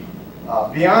B.I.G.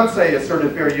 Beyonce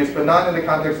asserted fair use, but not in the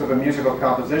context of a musical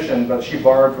composition, but she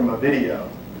borrowed from a video.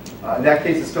 And that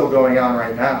case is still going on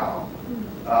right now.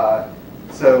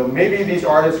 So maybe these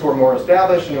artists who are more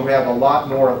established and who have a lot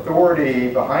more authority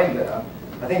behind them.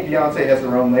 I think Beyonce has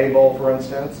her own label, for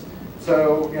instance.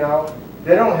 So,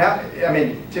 they don't have, I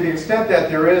mean, to the extent that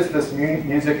there is this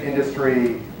music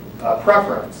industry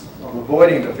preference of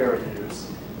avoiding the fair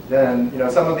use, then,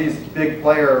 some of these big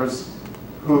players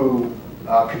who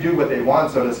could do what they want,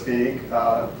 so to speak,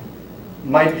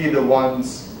 might be the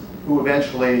ones who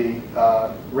eventually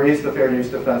raise the fair use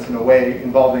defense in a way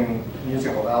involving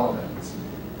musical elements.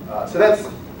 So that's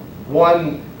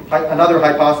another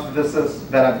hypothesis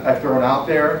that I've thrown out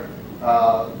there.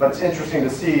 But it's interesting to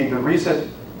see the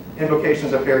recent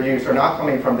invocations of fair use are not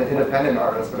coming from the independent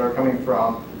artists, but are coming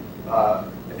from, I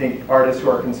think, artists who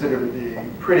are considered to be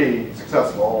pretty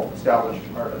successful, established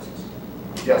artists.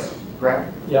 Yes,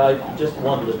 Graham? Yeah, I just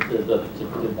wanted to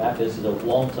put it back. This is a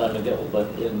long time ago, but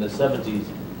in the 70s,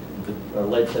 or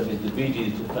late 70s, the Bee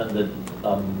Gees defended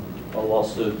a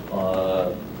lawsuit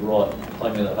brought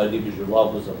claiming that "I Leave As Your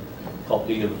Love" was a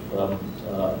copy of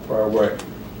prior work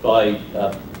by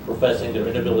professing their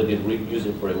inability to read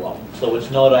music very well. So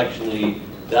it's not actually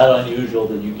that unusual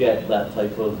that you get that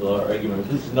type of argument.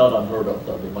 This is not unheard of,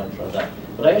 though. We might try that.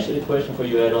 But I actually had a question for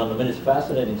you, Ed, on. I mean, it's a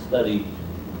fascinating study,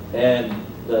 and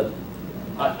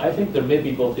I think there may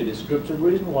be both a descriptive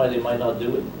reason why they might not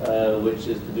do it, which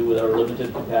is to do with our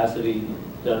limited capacity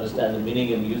to understand the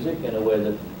meaning of music in a way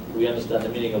that we understand the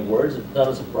meaning of words. It's not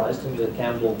a surprise to me that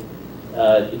Campbell,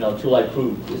 you know, Two Light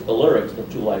Crew, it's the lyrics of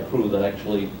Two Light Crew that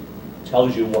actually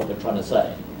tells you what they're trying to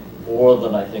say, more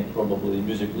than I think probably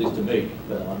music, at least to me,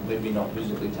 but I'm maybe not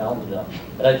musically talented enough.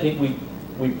 And I think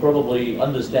we probably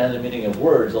understand the meaning of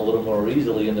words a little more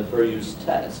easily in the fair use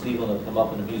test, even though they come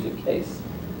up in a music case,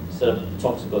 instead of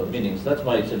talks about meanings. That's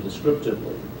my sort of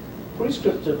descriptively.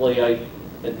 Prescriptively,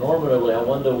 and normatively, I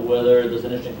wonder whether there's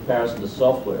an interesting comparison to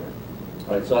software.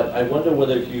 Right, so I wonder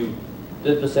whether if you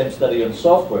did the same study on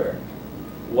software,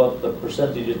 what the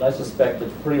percentage is. And I suspect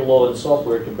it's pretty low in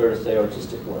software compared to, say,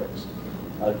 artistic works.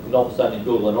 Notwithstanding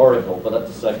Google and Oracle, but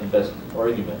that's the second best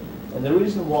argument. And the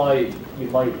reason why you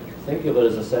might think of it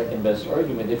as a second best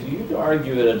argument, if you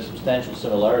argue it at substantial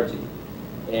similarity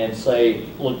and say,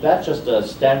 look, that's just a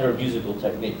standard musical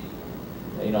technique.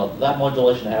 You know, that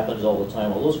modulation happens all the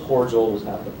time, or those chords always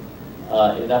happen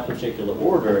in that particular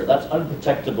order. That's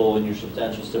unprotectable in your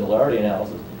substantial similarity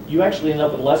analysis. You actually end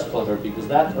up with less clutter because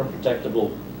that's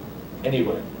unprotectable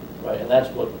anyway, right? And that's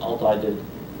what Altai did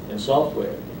in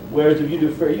software. Whereas if you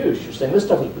do fair use, you're saying this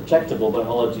stuff is protectable, but I'm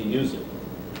allowed to use it.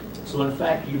 So in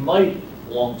fact, you might,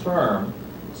 long term,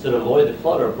 sort of avoid the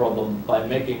clutter problem by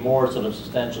making more sort of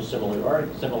substantial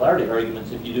similarity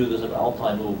arguments if you do this at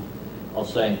Altai move of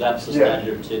saying that's the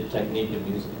standard technique of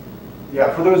music.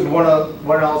 Yeah, for those one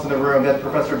else in the room, that's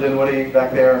Professor Dinwiddie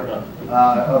back there,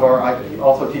 of our IP,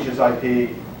 also teaches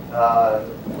IP.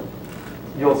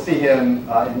 You'll see him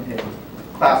in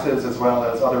classes as well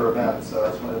as other events, so I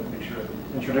just wanted to make sure to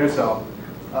introduce him.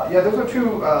 Yeah, those are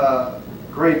two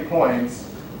great points.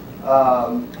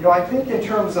 You know, I think in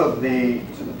terms of to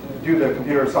do the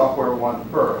computer software one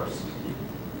first,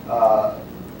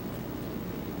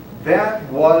 that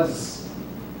was,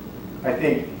 I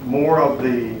think, more of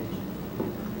the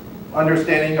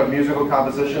understanding of musical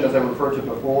composition, as I referred to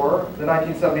before, the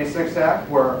 1976 Act,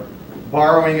 where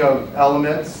borrowing of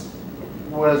elements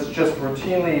was just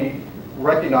routinely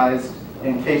recognized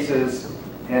in cases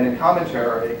and in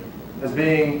commentary as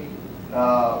being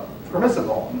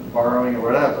permissible, borrowing or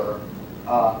whatever.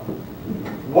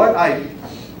 What I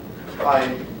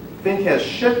think has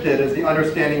shifted is the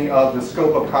understanding of the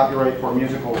scope of copyright for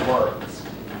musical works.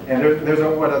 And there's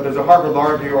a Harvard Law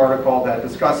Review article that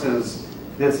discusses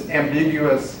this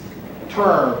ambiguous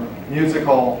term,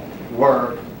 musical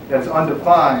work, that's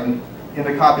undefined in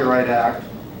the Copyright Act,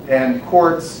 and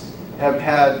courts have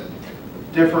had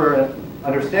different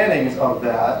understandings of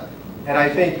that. And I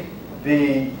think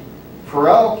the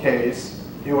Farrell case,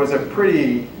 it was a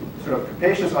pretty sort of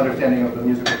capacious understanding of the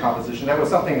musical composition. That was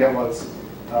something that was,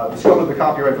 the scope of the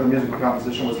copyright for the musical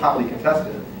composition was hotly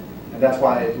contested. And that's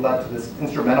why it led to this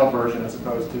instrumental version as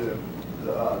opposed to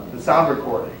the sound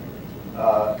recording.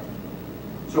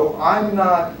 So I'm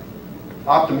not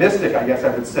optimistic, I guess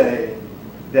I would say,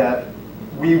 that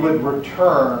we would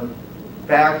return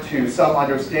back to some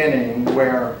understanding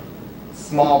where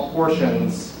small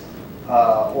portions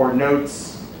or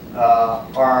notes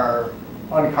are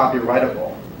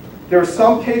uncopyrightable. There's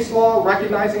some case law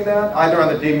recognizing that, either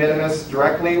on the de minimis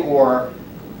directly or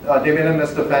de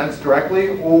minimis defense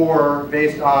directly, or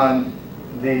based on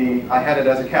I had it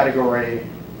as a category,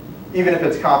 even if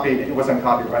it's copied, it was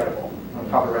uncopyrightable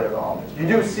elements. You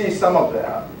do see some of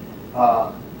that,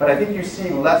 but I think you see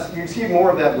more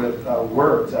of that with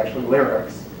words, actually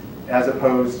lyrics, as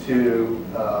opposed to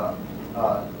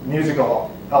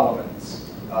musical elements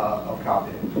of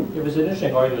copying. It was an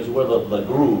interesting argument as whether the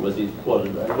groove, as he's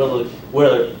quoted, right?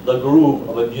 whether the groove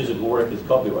of a musical work is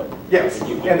copyrighted. Yes,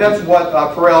 and that's what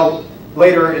Farrell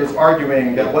later is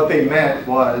arguing, that what they meant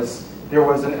was there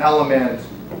was an element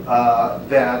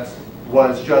that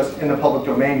was just in the public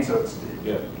domain, so to speak.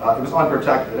 Yeah. It was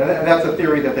unprotected, and that's a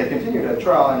theory that they continued at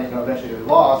trial, and eventually they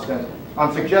lost. And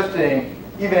I'm suggesting,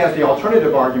 even as the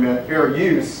alternative argument, fair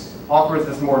use offers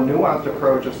this more nuanced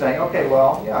approach of saying, okay,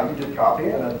 well, yeah, you did copy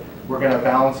it, and we're going to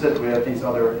balance it with these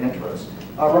other interests.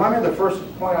 Remind me of the first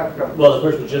point I forgot. Well, the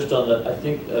first was just on that. I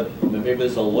think maybe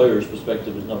this is a lawyer's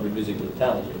perspective, is not musically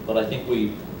talented, but I think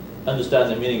we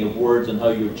understand the meaning of words and how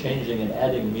you're changing and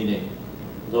adding meaning.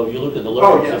 Though if you look at the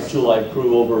lyrics of Two Light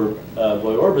Crew over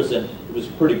Roy Orbison, it was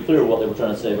pretty clear what they were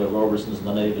trying to say about Roy Orbison's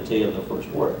naivete of the first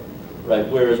word, right?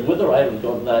 Whereas Wither, I have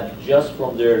gotten that just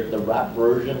from the rap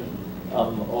version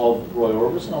of Roy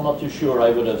Orbison. I'm not too sure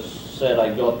I would have said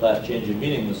I got that change of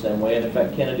meaning the same way. And in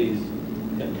fact, Kennedy's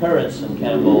concurrence in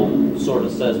Campbell sort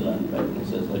of says that, right? It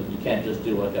says like you can't just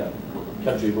do like a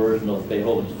country version of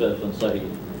Beethoven's Fifth and say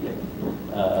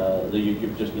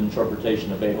you've just an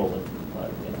interpretation of Beethoven.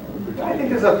 Right? You know, I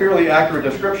think it's a fairly accurate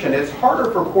description. It's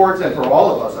harder for courts and for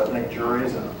all of us, I think,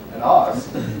 juries and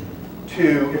us,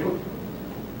 to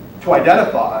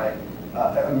identify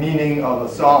a meaning of a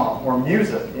song or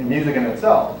music in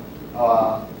itself.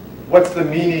 What's the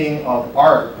meaning of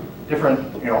art,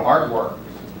 different artworks?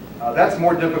 That's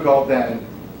more difficult than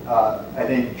I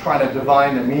think trying to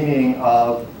divine the meaning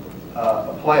of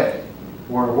a play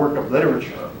or a work of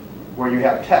literature, where you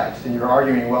have text and you're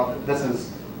arguing, well, this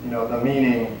is the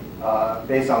meaning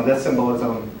based on this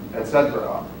symbolism,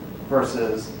 etc.,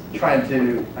 versus trying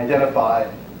to identify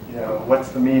what's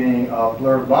the meaning of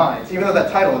blurred lines, even though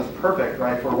that title is perfect,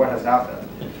 right, for what has happened,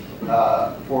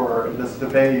 for this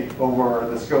debate over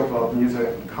the scope of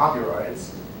music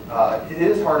copyrights. It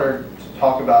is harder to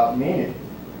talk about meaning.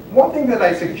 One thing that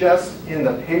I suggest in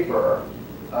the paper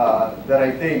that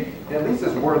I think at least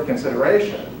is worth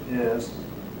consideration is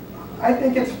I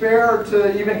think it's fair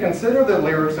to even consider the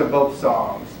lyrics of both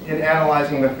songs in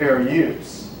analyzing the fair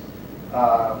use.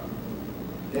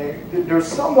 They're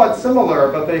somewhat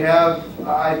similar, but they have,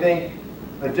 I think,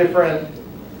 a different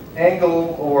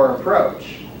angle or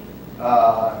approach.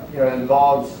 It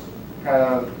involves kind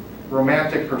of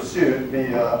romantic pursuit,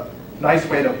 be a nice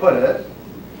way to put it.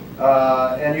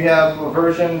 And you have a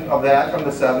version of that from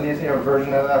the 70s, and you have a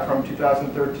version of that from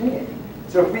 2013.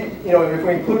 So if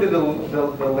we included the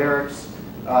lyrics,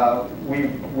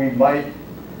 we might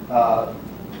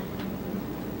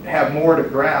have more to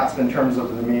grasp in terms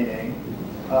of the meaning.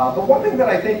 But one thing that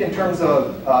I think in terms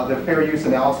of the fair use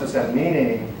analysis and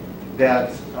meaning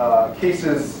that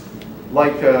cases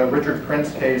like the Richard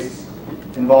Prince case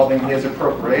involving his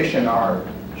appropriation art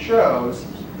shows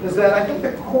is that I think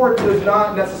the court does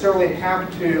not necessarily have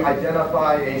to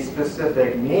identify a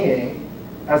specific meaning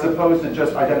as opposed to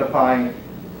just identifying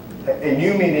a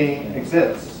new meaning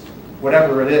exists,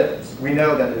 whatever it is. We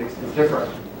know that it's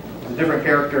different. It's a different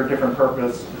character, different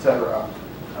purpose, etc.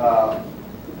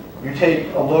 You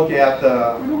take a look at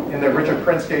in the Richard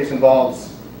Prince case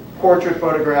involves portrait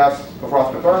photographs of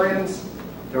Rastafarians.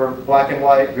 They were black and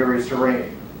white, very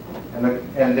serene.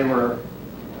 And they were,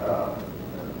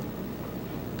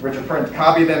 Richard Prince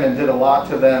copied them and did a lot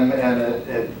to them, and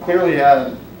it clearly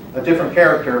had a different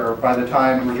character by the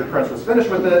time Richard Prince was finished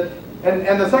with it.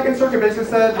 And the Second Circuit basically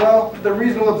said, well, the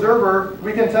reasonable observer,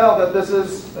 we can tell that this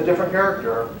is a different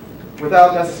character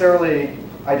without necessarily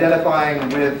identifying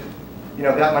with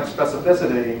that much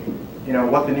specificity,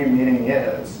 what the new meaning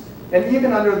is. And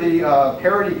even under the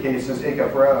parody cases,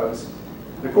 ACUP Rose,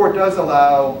 the court does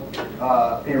allow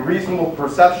a reasonable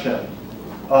perception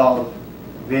of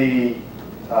the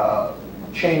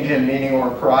change in meaning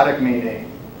or parodic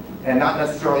meaning, and not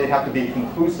necessarily have to be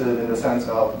conclusive in the sense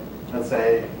of, let's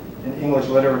say, in English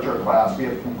literature class, we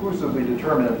have conclusively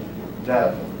determined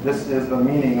that this is the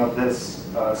meaning of this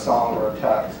song or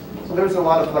text. So there's a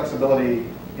lot of flexibility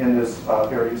in this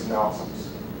fair use analysis.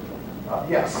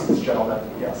 Yes, this gentleman.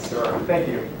 Yes, sir. Thank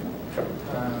you.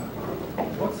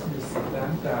 What's the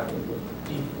standard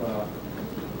if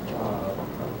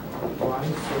one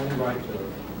songwriter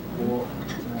or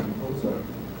composer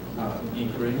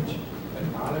infringe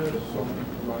another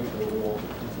songwriter or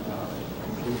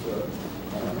composer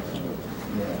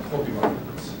copyright?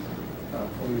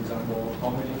 For example, how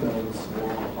many notes or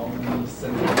how many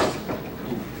sentences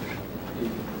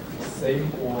if same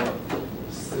or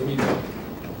similar?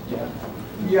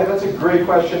 Yeah, that's a great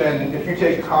question, and if you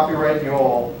take copyright,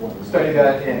 you'll study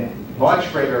that in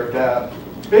much greater depth.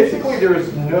 Basically, there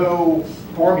is no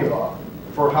formula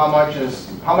for how much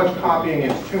copying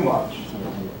is too much.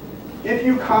 If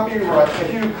you copy,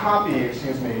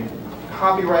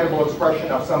 copyrightable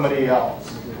expression of somebody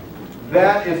else,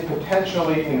 that is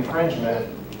potentially infringement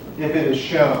if it is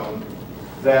shown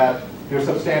that there's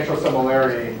substantial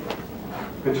similarity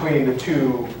between the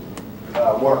two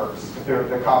works,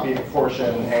 the copied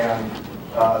portion and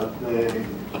the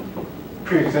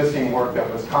pre-existing work that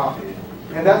was copied.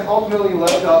 And that's ultimately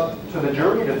left up to the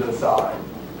jury to decide.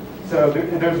 So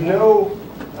there's no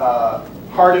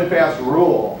hard and fast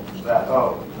rule that,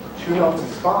 oh, 2 notes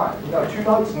is fine. 2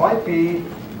 notes might be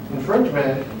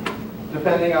infringement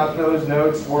depending on if those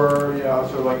notes were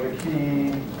sort of like the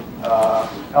key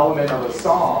element of a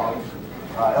song,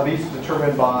 at least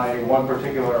determined by one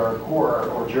particular court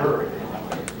or jury.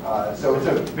 So it's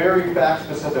a very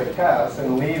fact-specific test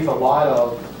and leaves a lot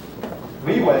of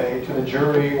leeway to the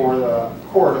jury or the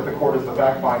court, if the court is the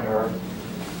fact finder,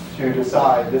 to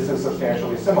decide this is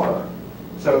substantially similar.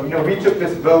 So, we took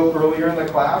this vote earlier in the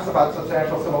class about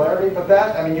substantial similarity, but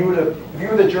that, if you were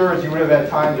the jurors, you would have had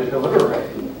time to deliberate.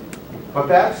 But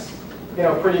that's,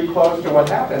 pretty close to what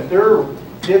happens. They're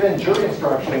given jury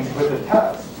instructions with the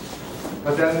test,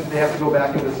 but then they have to go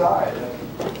back and decide. And,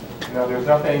 there's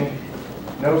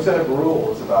no set of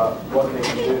rules about what they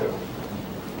can do.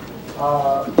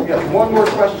 Yes, one more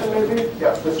question maybe?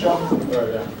 Yes, this gentleman.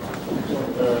 Yeah.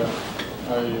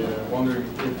 I wonder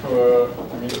if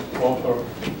author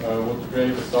would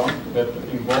create a song that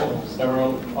involves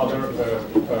several other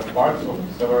parts of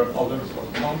several other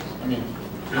songs.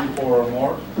 3, 4 or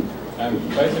more. And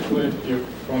basically, if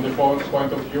from the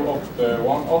point of view of the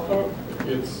one author,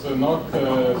 it's not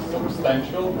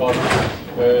substantial, but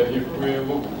if we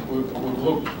would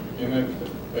look in it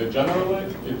generally,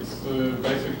 it's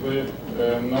basically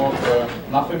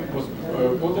nothing was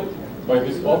put it by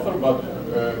this author, but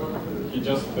he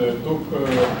just took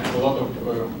a lot of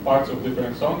parts of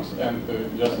different songs and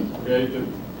just created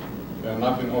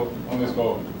nothing on his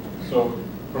own. So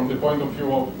from the point of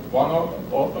view of one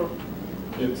author,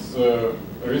 it's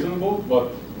reasonable,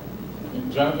 but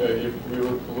if we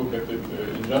were to look at it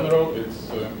in general,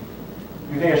 it's...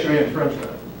 You think it should be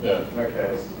infringement? Yeah.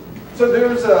 Okay. So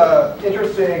there's an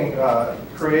interesting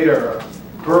creator,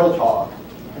 Girl Talk,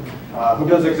 who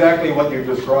does exactly what you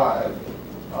described.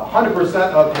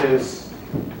 100% of his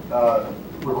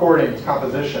recordings,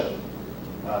 composition,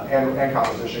 and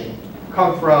composition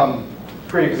come from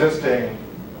pre-existing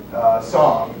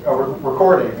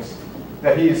recordings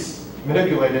that he's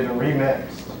manipulated and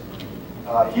remixed.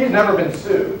 He's never been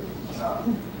sued.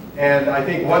 And I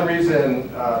think one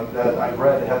reason that I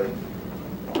read that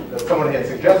someone had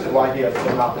suggested why he has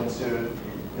still not been sued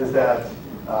is that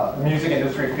the music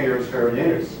industry fears fair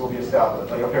use will be established,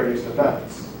 like a fair use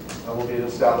defense will be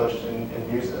established in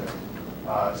music.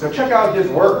 So check out his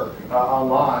work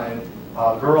online,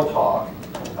 Girl Talk.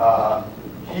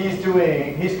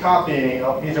 He's copying,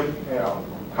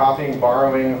 copying,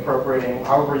 borrowing, appropriating,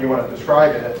 however you want to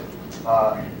describe it,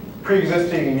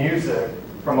 pre-existing music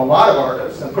from a lot of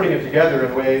artists and putting it together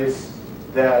in ways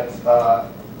that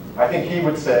I think he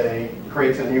would say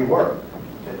creates a new work.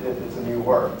 It's a new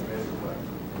work, basically.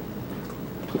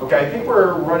 Okay, I think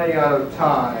we're running out of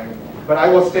time, but I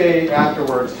will stay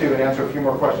afterwards too and answer a few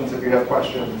more questions if you have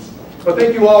questions. But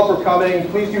thank you all for coming.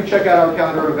 Please do check out our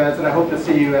calendar of events, and I hope to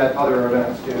see you at other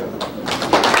events too.